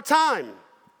way in our time?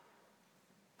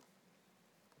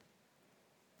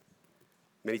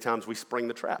 Many times we spring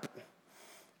the trap.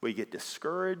 We get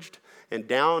discouraged and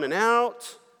down and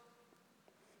out,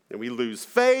 and we lose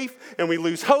faith and we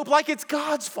lose hope like it's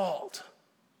God's fault.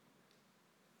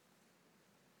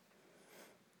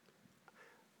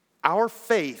 Our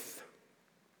faith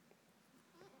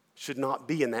should not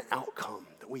be in the outcome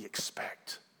that we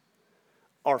expect.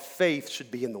 Our faith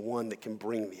should be in the one that can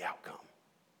bring the outcome.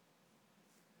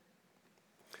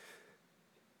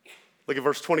 Look at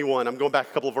verse 21. I'm going back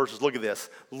a couple of verses. Look at this.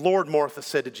 Lord, Martha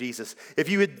said to Jesus, if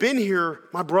you had been here,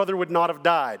 my brother would not have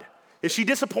died. Is she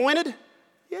disappointed?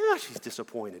 Yeah, she's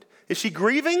disappointed. Is she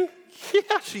grieving?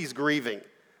 Yeah, she's grieving.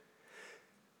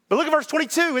 But look at verse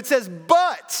 22. It says,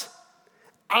 but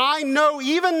I know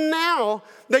even now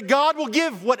that God will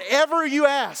give whatever you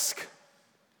ask.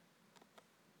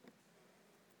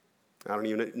 I don't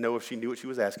even know if she knew what she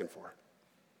was asking for.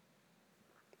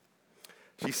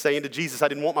 She's saying to Jesus, I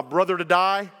didn't want my brother to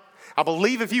die. I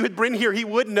believe if you had been here, he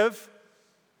wouldn't have.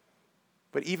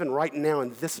 But even right now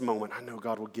in this moment, I know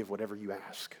God will give whatever you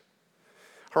ask.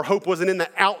 Her hope wasn't in the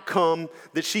outcome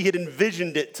that she had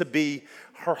envisioned it to be.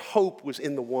 Her hope was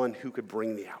in the one who could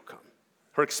bring the outcome.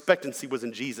 Her expectancy was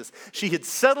in Jesus. She had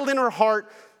settled in her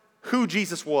heart who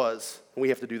Jesus was, and we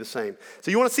have to do the same. So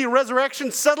you want to see a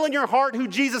resurrection? Settle in your heart who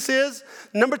Jesus is.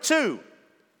 Number 2,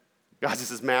 guys,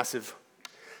 this is massive.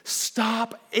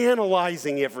 Stop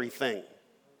analyzing everything.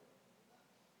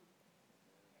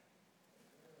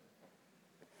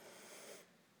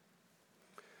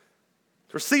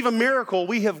 To receive a miracle,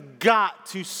 we have got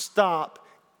to stop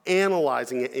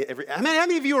analyzing it. How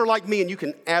many of you are like me and you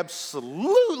can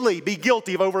absolutely be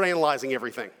guilty of overanalyzing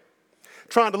everything?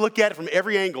 Trying to look at it from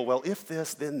every angle. Well, if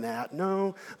this, then that.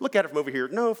 No, look at it from over here.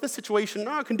 No, if this situation,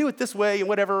 no, I can do it this way and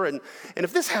whatever. And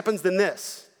if this happens, then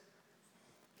this.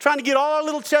 Trying to get all our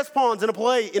little chess pawns into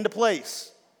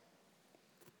place.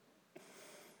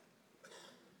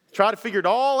 Try to figure it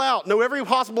all out. Know every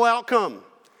possible outcome.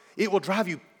 It will drive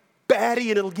you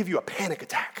batty and it'll give you a panic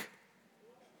attack.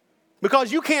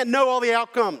 Because you can't know all the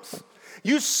outcomes.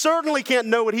 You certainly can't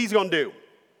know what he's going to do.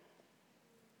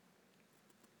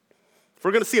 If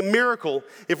we're going to see a miracle,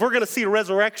 if we're going to see a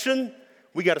resurrection,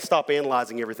 we got to stop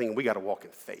analyzing everything and we got to walk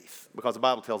in faith. Because the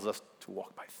Bible tells us to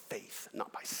walk by faith,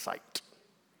 not by sight.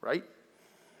 Right?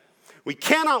 We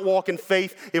cannot walk in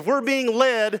faith if we're being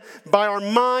led by our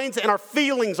minds and our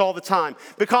feelings all the time,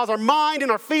 because our mind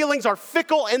and our feelings are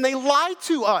fickle and they lie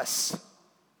to us.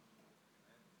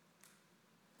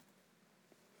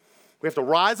 We have to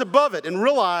rise above it and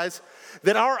realize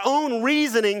that our own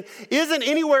reasoning isn't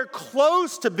anywhere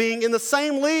close to being in the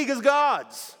same league as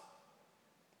God's.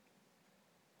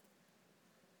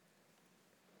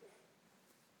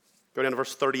 Go down to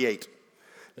verse 38.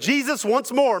 Jesus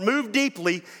once more, moved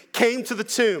deeply, came to the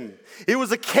tomb. It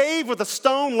was a cave with a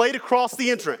stone laid across the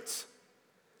entrance.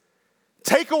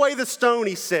 "Take away the stone,"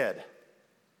 he said.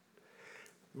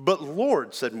 "But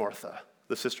Lord," said Martha,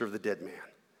 the sister of the dead man,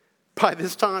 "by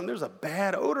this time there's a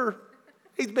bad odor.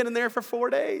 He's been in there for 4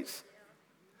 days."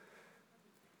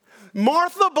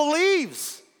 Martha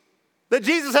believes that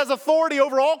Jesus has authority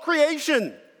over all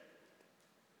creation.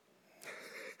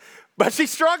 But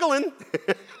she's struggling.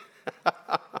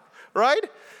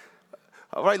 Right?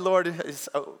 All right, Lord, it's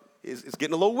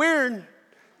getting a little weird.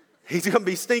 He's going to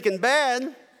be stinking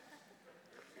bad.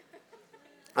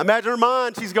 I imagine her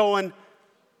mind, she's going,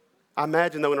 I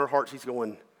imagine though in her heart she's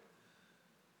going,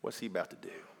 what's he about to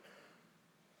do?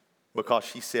 Because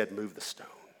she said, move the stone.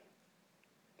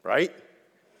 Right?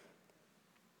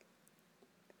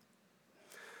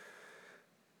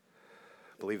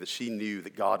 I believe that she knew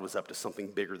that God was up to something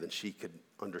bigger than she could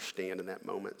understand in that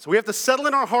moment. So we have to settle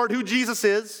in our heart who Jesus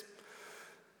is.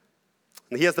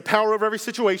 And he has the power over every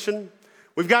situation.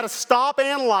 We've got to stop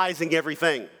analyzing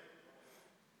everything.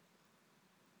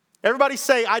 Everybody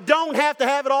say, I don't have to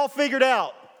have it all figured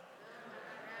out.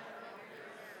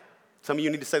 Some of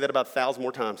you need to say that about 1,000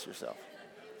 more times to yourself.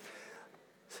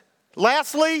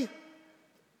 Lastly,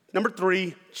 number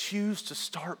 3, choose to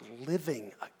start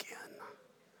living again.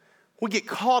 We get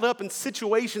caught up in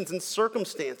situations and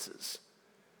circumstances.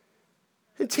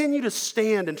 Continue to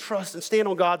stand and trust and stand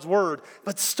on God's word,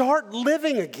 but start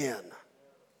living again.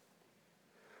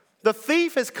 The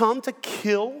thief has come to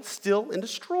kill, steal, and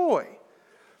destroy.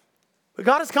 But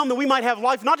God has come that we might have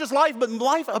life, not just life, but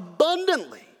life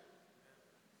abundantly.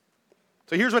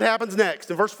 So here's what happens next.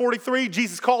 In verse 43,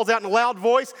 Jesus calls out in a loud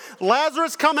voice,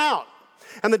 Lazarus, come out.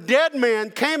 And the dead man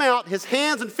came out, his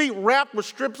hands and feet wrapped with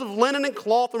strips of linen and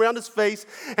cloth around his face.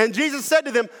 And Jesus said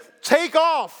to them, take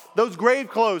off those grave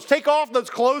clothes, take off those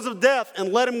clothes of death,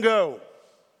 and let him go.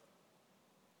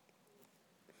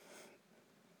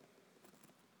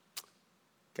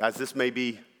 Guys, this may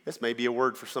be a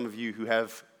word for some of you who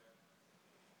have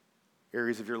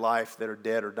areas of your life that are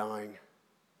dead or dying.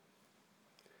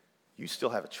 You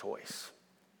still have a choice.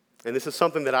 And this is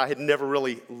something that I had never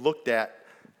really looked at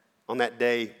on that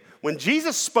day. When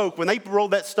Jesus spoke, when they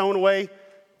rolled that stone away,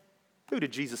 who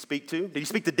did Jesus speak to? Did he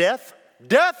speak to death?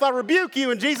 Death, I rebuke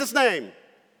you in Jesus' name.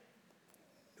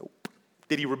 Nope.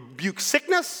 Did he rebuke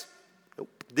sickness?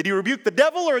 Nope. Did he rebuke the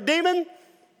devil or a demon?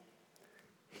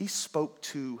 He spoke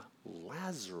to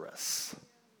Lazarus.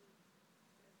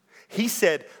 He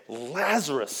said,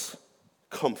 Lazarus,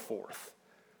 come forth.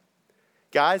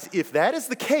 Guys, if that is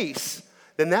the case,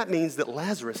 then that means that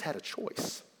Lazarus had a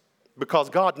choice. Because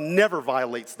God never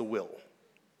violates the will,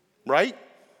 right?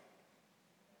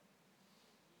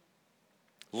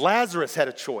 Lazarus had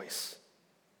a choice.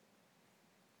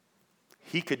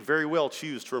 He could very well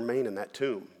choose to remain in that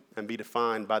tomb and be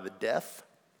defined by the death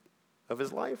of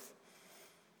his life.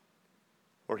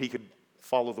 Or he could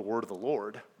follow the word of the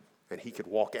Lord and he could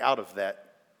walk out of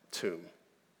that tomb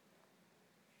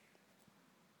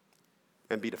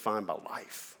and be defined by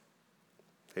life.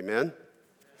 Amen?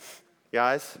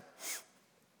 Guys,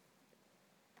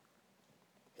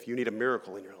 if you need a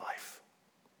miracle in your life,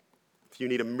 if you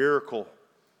need a miracle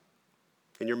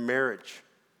in your marriage,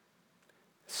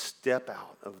 step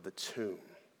out of the tomb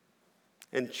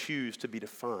and choose to be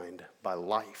defined by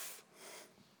life.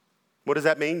 What does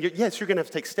that mean? Yes, you're going to have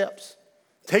to take steps.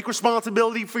 Take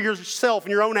responsibility for yourself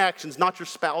and your own actions, not your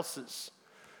spouse's.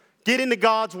 Get into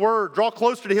God's word. Draw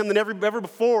closer to him than ever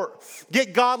before.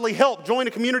 Get godly help. Join a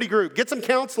community group. Get some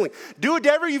counseling. Do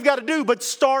whatever you've got to do, but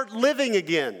start living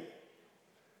again.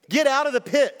 Get out of the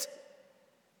pit.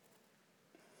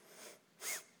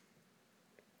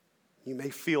 You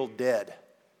may feel dead,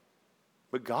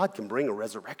 but God can bring a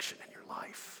resurrection in your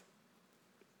life.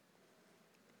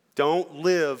 Don't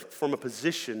live from a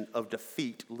position of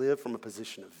defeat. Live from a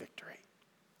position of victory.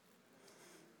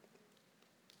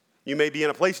 You may be in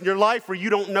a place in your life where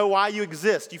you don't know why you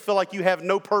exist. You feel like you have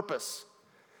no purpose.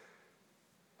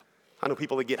 I know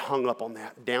people that get hung up on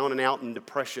that, down and out in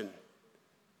depression.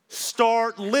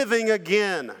 Start living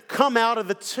again. Come out of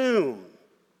the tomb.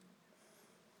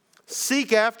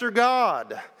 Seek after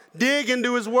God. Dig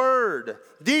into his word.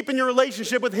 Deepen your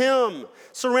relationship with him.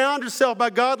 Surround yourself by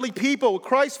godly people,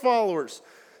 Christ followers.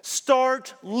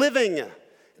 Start living.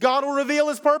 God will reveal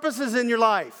his purposes in your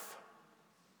life.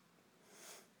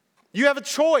 You have a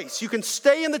choice. You can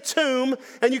stay in the tomb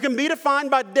and you can be defined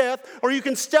by death, or you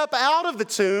can step out of the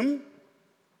tomb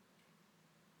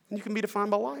and you can be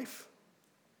defined by life.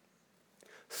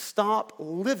 Stop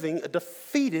living a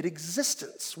defeated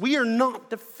existence. We are not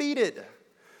defeated.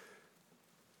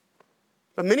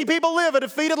 But many people live a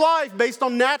defeated life based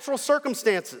on natural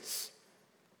circumstances.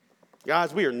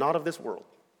 Guys, we are not of this world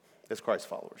as Christ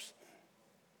followers.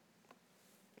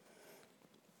 I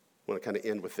want to kind of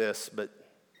end with this, but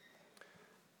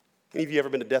any of you ever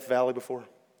been to Death Valley before?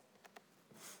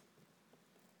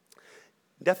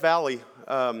 Death Valley,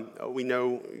 we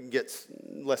know, gets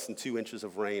less than 2 inches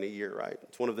of rain a year, right?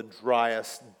 It's one of the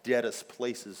driest, deadest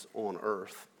places on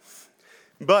earth.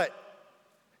 But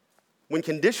when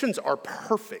conditions are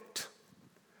perfect,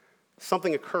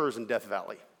 something occurs in Death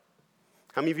Valley.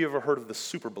 How many of you have ever heard of the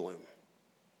super bloom?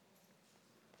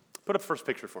 Put up the first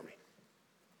picture for me.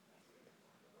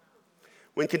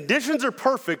 When conditions are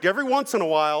perfect, every once in a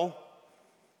while,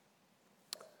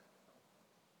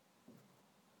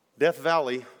 Death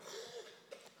Valley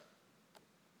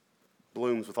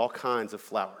blooms with all kinds of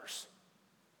flowers.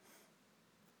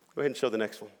 Go ahead and show the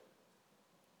next one.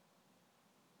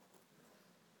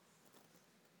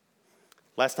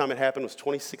 Last time it happened was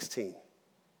 2016.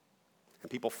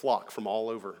 And people flock from all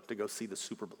over to go see the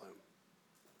super bloom.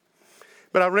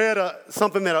 But I read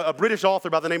something that a British author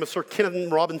by the name of Sir Kenneth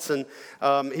Robinson,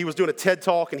 he was doing a TED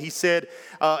Talk, and he said,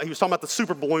 he was talking about the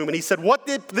super bloom, and he said, what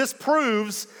this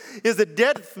proves is that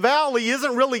Death Valley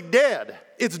isn't really dead.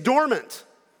 It's dormant.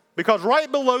 Because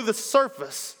right below the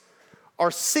surface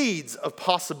are seeds of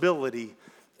possibility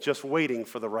just waiting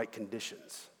for the right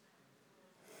conditions.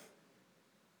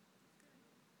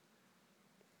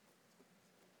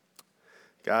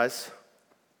 Guys,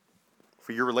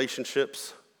 for your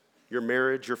relationships, your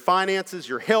marriage, your finances,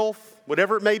 your health,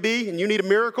 whatever it may be, and you need a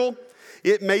miracle,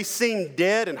 it may seem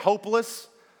dead and hopeless.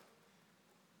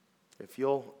 If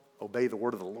you'll obey the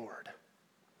word of the Lord,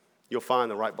 you'll find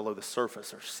that right below the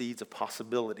surface are seeds of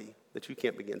possibility that you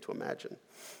can't begin to imagine.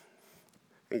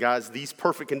 And guys, these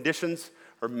perfect conditions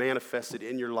are manifested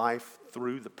in your life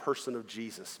through the person of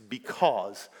Jesus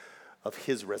because of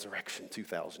his resurrection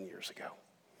 2,000 years ago.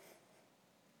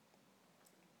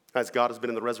 Guys, God has been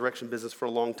in the resurrection business for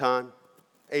a long time.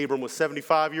 Abram was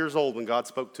 75 years old when God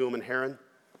spoke to him in Haran.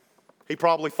 He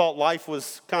probably thought life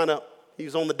was he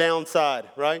was on the downside,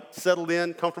 right? Settled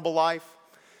in, comfortable life.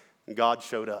 And God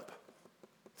showed up.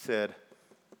 Said,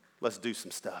 let's do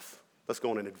some stuff. Let's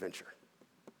go on an adventure.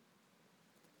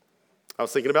 I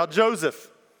was thinking about Joseph.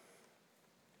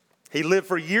 He lived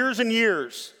for years and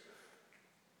years,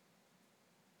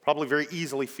 probably very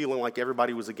easily feeling like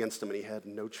everybody was against him and he had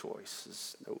no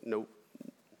choice.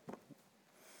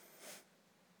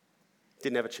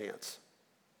 Didn't have a chance.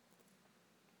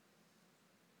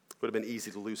 Would have been easy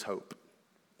to lose hope.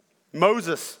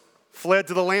 Moses fled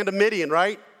to the land of Midian,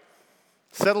 right?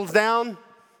 Settles down,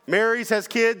 marries, has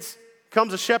kids,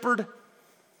 becomes a shepherd.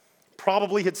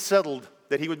 Probably had settled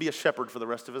that he would be a shepherd for the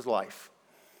rest of his life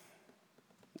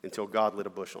until God lit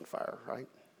a bush on fire, right?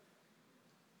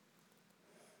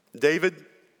 David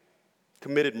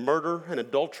committed murder and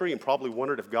adultery and probably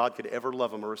wondered if God could ever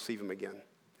love him or receive him again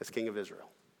as king of Israel.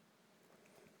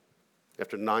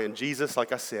 After denying Jesus,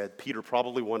 like I said, Peter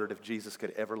probably wondered if Jesus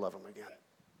could ever love him again.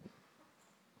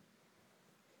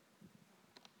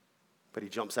 But he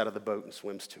jumps out of the boat and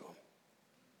swims to him.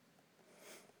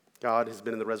 God has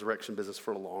been in the resurrection business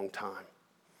for a long time.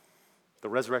 The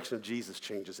resurrection of Jesus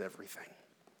changes everything.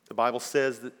 The Bible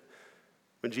says that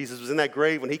when Jesus was in that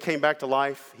grave, when he came back to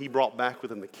life, he brought back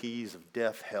with him the keys of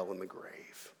death, hell, and the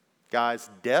grave. Guys,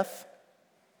 death,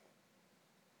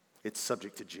 it's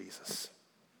subject to Jesus.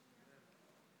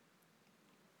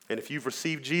 And if you've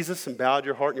received Jesus and bowed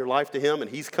your heart and your life to him and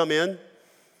he's come in,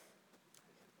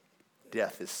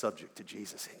 death is subject to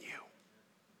Jesus in you.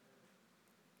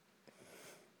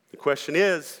 The question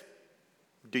is,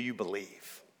 do you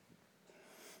believe?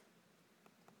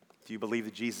 Do you believe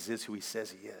that Jesus is who he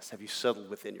says he is? Have you settled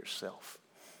within yourself?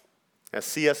 As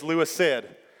C.S. Lewis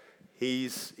said,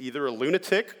 he's either a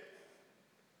lunatic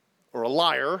or a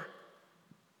liar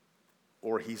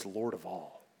or he's Lord of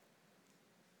all.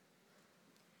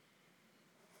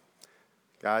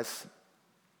 Guys,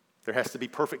 there has to be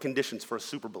perfect conditions for a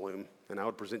super bloom, and I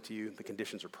would present to you the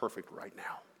conditions are perfect right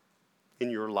now in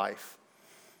your life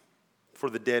for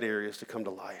the dead areas to come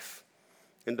to life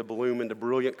and to bloom into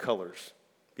brilliant colors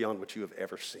beyond what you have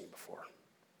ever seen before.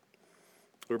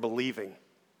 We're believing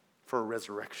for a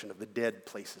resurrection of the dead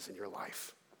places in your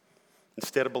life.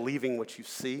 Instead of believing what you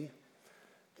see,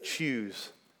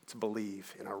 choose to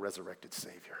believe in our resurrected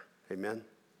Savior. Amen?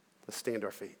 Let's stand to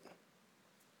our feet.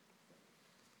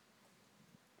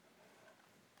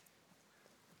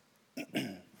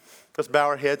 Let's bow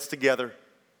our heads together.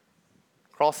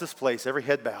 Across this place, every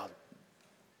head bowed.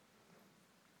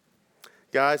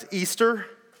 Guys, Easter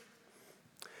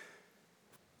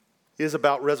is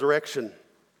about resurrection.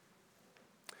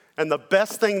 And the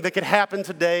best thing that could happen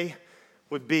today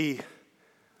would be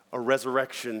a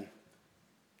resurrection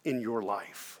in your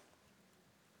life.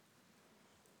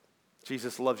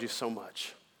 Jesus loves you so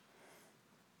much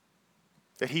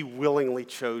that he willingly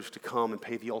chose to come and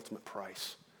pay the ultimate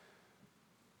price,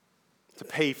 to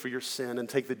pay for your sin and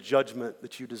take the judgment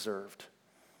that you deserved,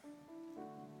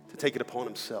 to take it upon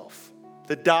himself,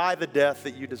 to die the death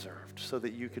that you deserved so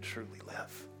that you could truly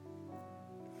live.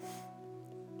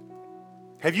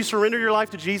 Have you surrendered your life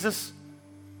to Jesus?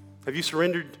 Have you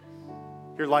surrendered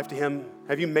your life to him?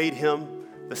 Have you made him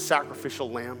the sacrificial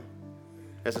lamb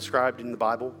as described in the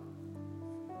Bible?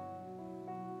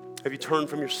 Have you turned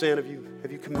from your sin?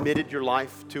 Have you committed your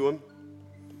life to him?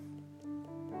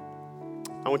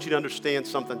 I want you to understand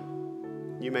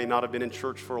something. You may not have been in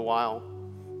church for a while.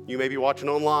 You may be watching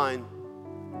online.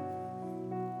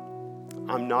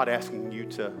 I'm not asking you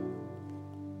to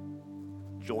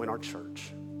join our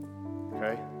church,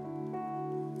 okay?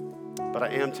 But I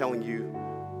am telling you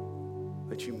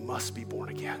that you must be born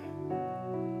again.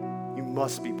 You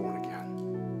must be born again.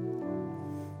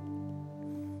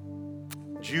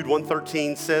 Jude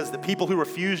 1:13 says that people who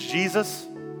refuse Jesus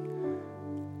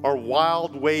are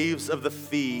wild waves of the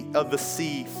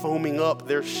sea foaming up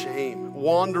their shame,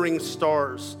 wandering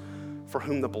stars for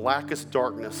whom the blackest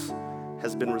darkness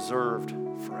has been reserved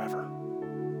forever.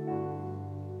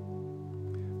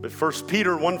 But 1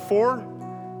 Peter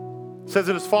 1:4 says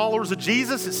that as followers of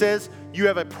Jesus, it says, you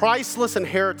have a priceless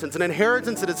inheritance, an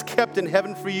inheritance that is kept in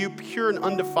heaven for you, pure and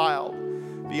undefiled,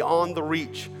 beyond the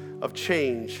reach of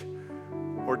change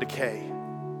or decay.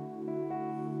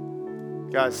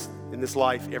 Guys, in this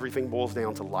life, everything boils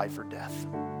down to life or death.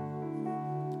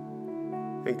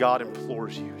 And God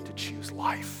implores you to choose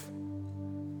life.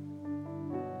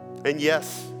 And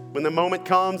yes, when the moment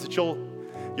comes that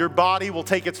your body will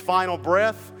take its final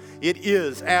breath, it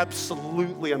is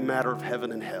absolutely a matter of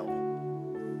heaven and hell.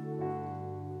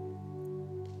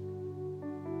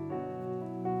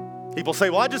 People say,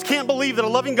 well, I just can't believe that a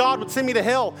loving God would send me to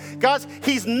hell. Guys,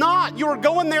 he's not. You are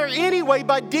going there anyway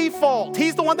by default.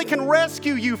 He's the one that can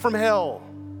rescue you from hell.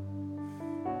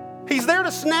 He's there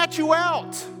to snatch you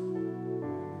out.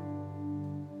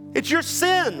 It's your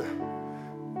sin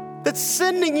that's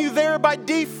sending you there by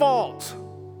default.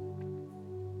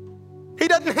 He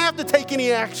doesn't have to take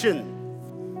any action.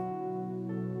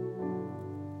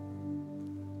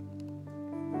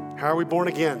 How are we born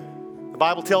again? The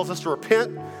Bible tells us to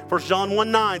repent. 1 John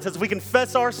 1:9 says, if we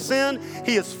confess our sin,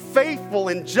 he is faithful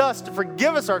and just to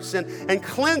forgive us our sin and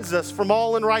cleanse us from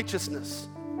all unrighteousness.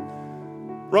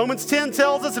 Romans 10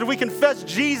 tells us that if we confess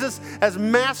Jesus as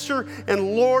Master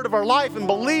and Lord of our life and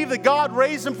believe that God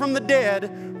raised him from the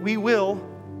dead, we will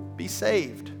be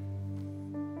saved.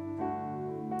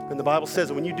 And the Bible says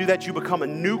that when you do that, you become a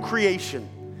new creation.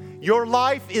 Your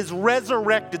life is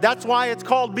resurrected. That's why it's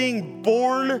called being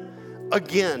born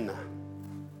again.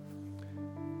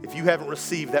 If you haven't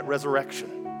received that resurrection,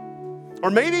 or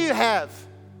maybe you have,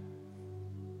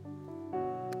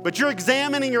 but you're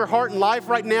examining your heart and life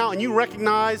right now and you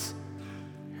recognize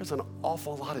there's an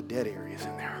awful lot of dead areas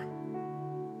in there.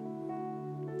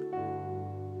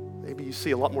 Maybe you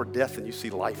see a lot more death than you see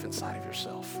life inside of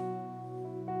yourself.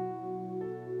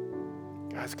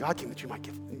 Guys, God came that you might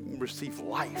receive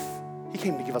life. He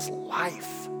came to give us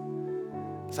life.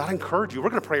 So I'd encourage you, we're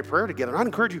going to pray a prayer together. I'd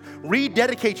encourage you,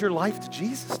 rededicate your life to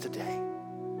Jesus today.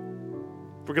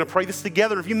 We're going to pray this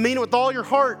together. If you mean it with all your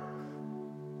heart,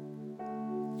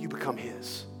 you become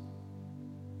his.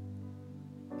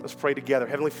 Let's pray together.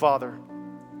 Heavenly Father,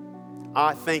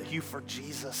 I thank you for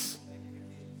Jesus.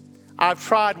 I've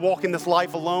tried walking this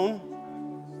life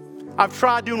alone. I've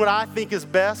tried doing what I think is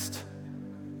best.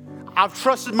 I've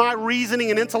trusted my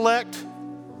reasoning and intellect,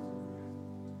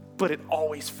 but it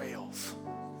always fails.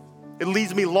 It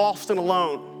leaves me lost and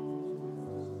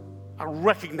alone. I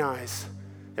recognize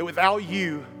that without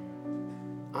you,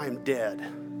 I am dead.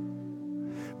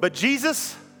 But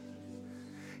Jesus,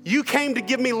 you came to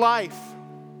give me life.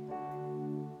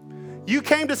 You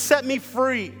came to set me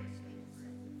free.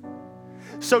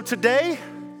 So today,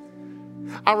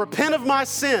 I repent of my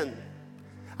sin.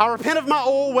 I repent of my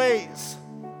old ways.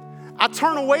 I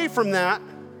turn away from that,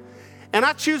 and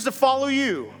I choose to follow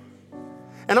you.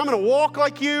 and I'm going to walk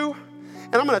like you,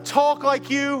 and I'm going to talk like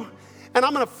you, and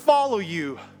I'm going to follow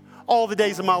you all the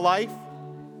days of my life.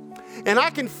 And I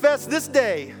confess this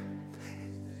day,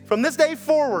 from this day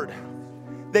forward,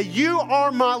 that you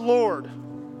are my Lord.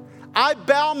 I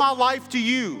bow my life to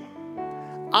you.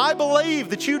 I believe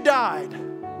that you died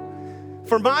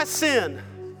for my sin,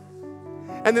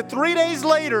 and that 3 days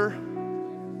later,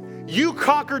 you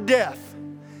conquered death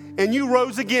and you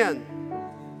rose again.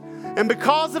 And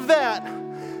because of that,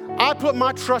 I put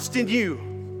my trust in you.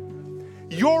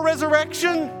 Your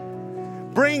resurrection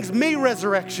brings me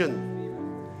resurrection.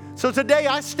 So today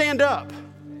I stand up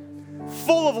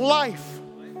full of life,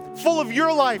 full of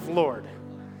your life, Lord.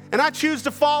 And I choose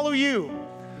to follow you.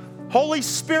 Holy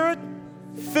Spirit,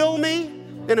 fill me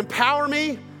and empower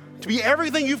me to be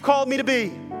everything you've called me to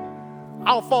be.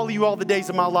 I'll follow you all the days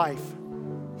of my life.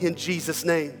 In Jesus'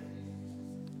 name,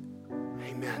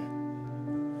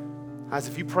 amen. Guys,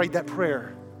 if you prayed that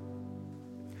prayer,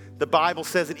 the Bible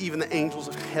says that even the angels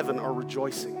of heaven are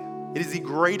rejoicing. It is the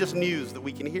greatest news that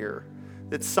we can hear,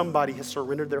 that somebody has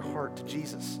surrendered their heart to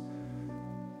Jesus.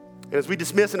 And as we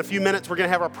dismiss in a few minutes, we're going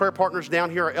to have our prayer partners down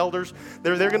here, our elders.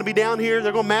 They're going to be down here.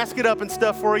 They're going to mask it up and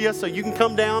stuff for you so you can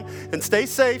come down and stay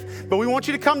safe. But we want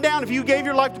you to come down. If you gave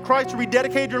your life to Christ or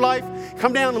rededicated your life,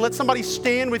 come down and let somebody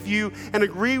stand with you and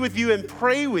agree with you and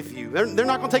pray with you. They're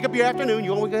not going to take up your afternoon.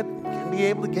 You only can be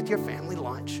able to get your family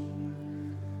lunch.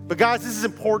 But guys, this is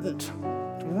important.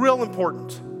 It's real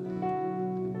important.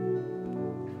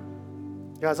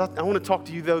 Guys, I want to talk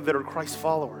to you, though, that are Christ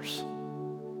followers.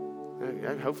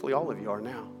 Hopefully all of you are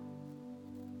now.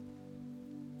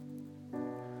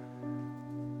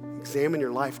 Examine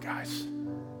your life, guys.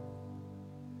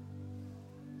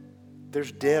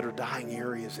 There's dead or dying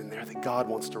areas in there that God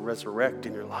wants to resurrect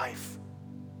in your life.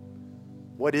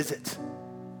 What is it?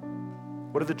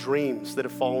 What are the dreams that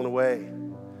have fallen away?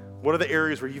 What are the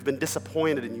areas where you've been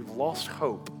disappointed and you've lost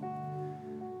hope?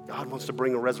 God wants to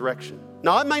bring a resurrection.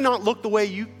 Now, it may not look the way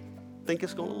you think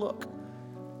it's going to look,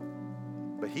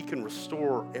 but he can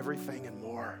restore everything and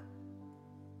more.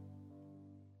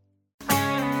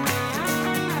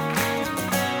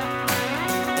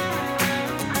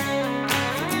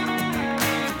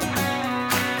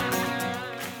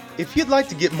 If you'd like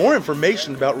to get more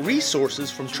information about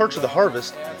resources from Church of the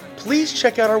Harvest, please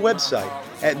check out our website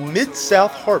at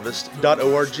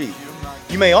midsouthharvest.org.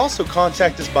 You may also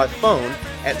contact us by phone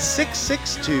at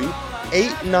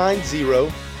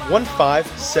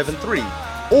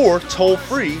 662-890-1573 or toll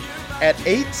free at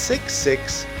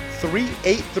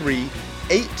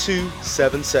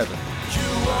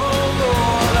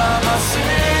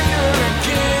 866-383-8277.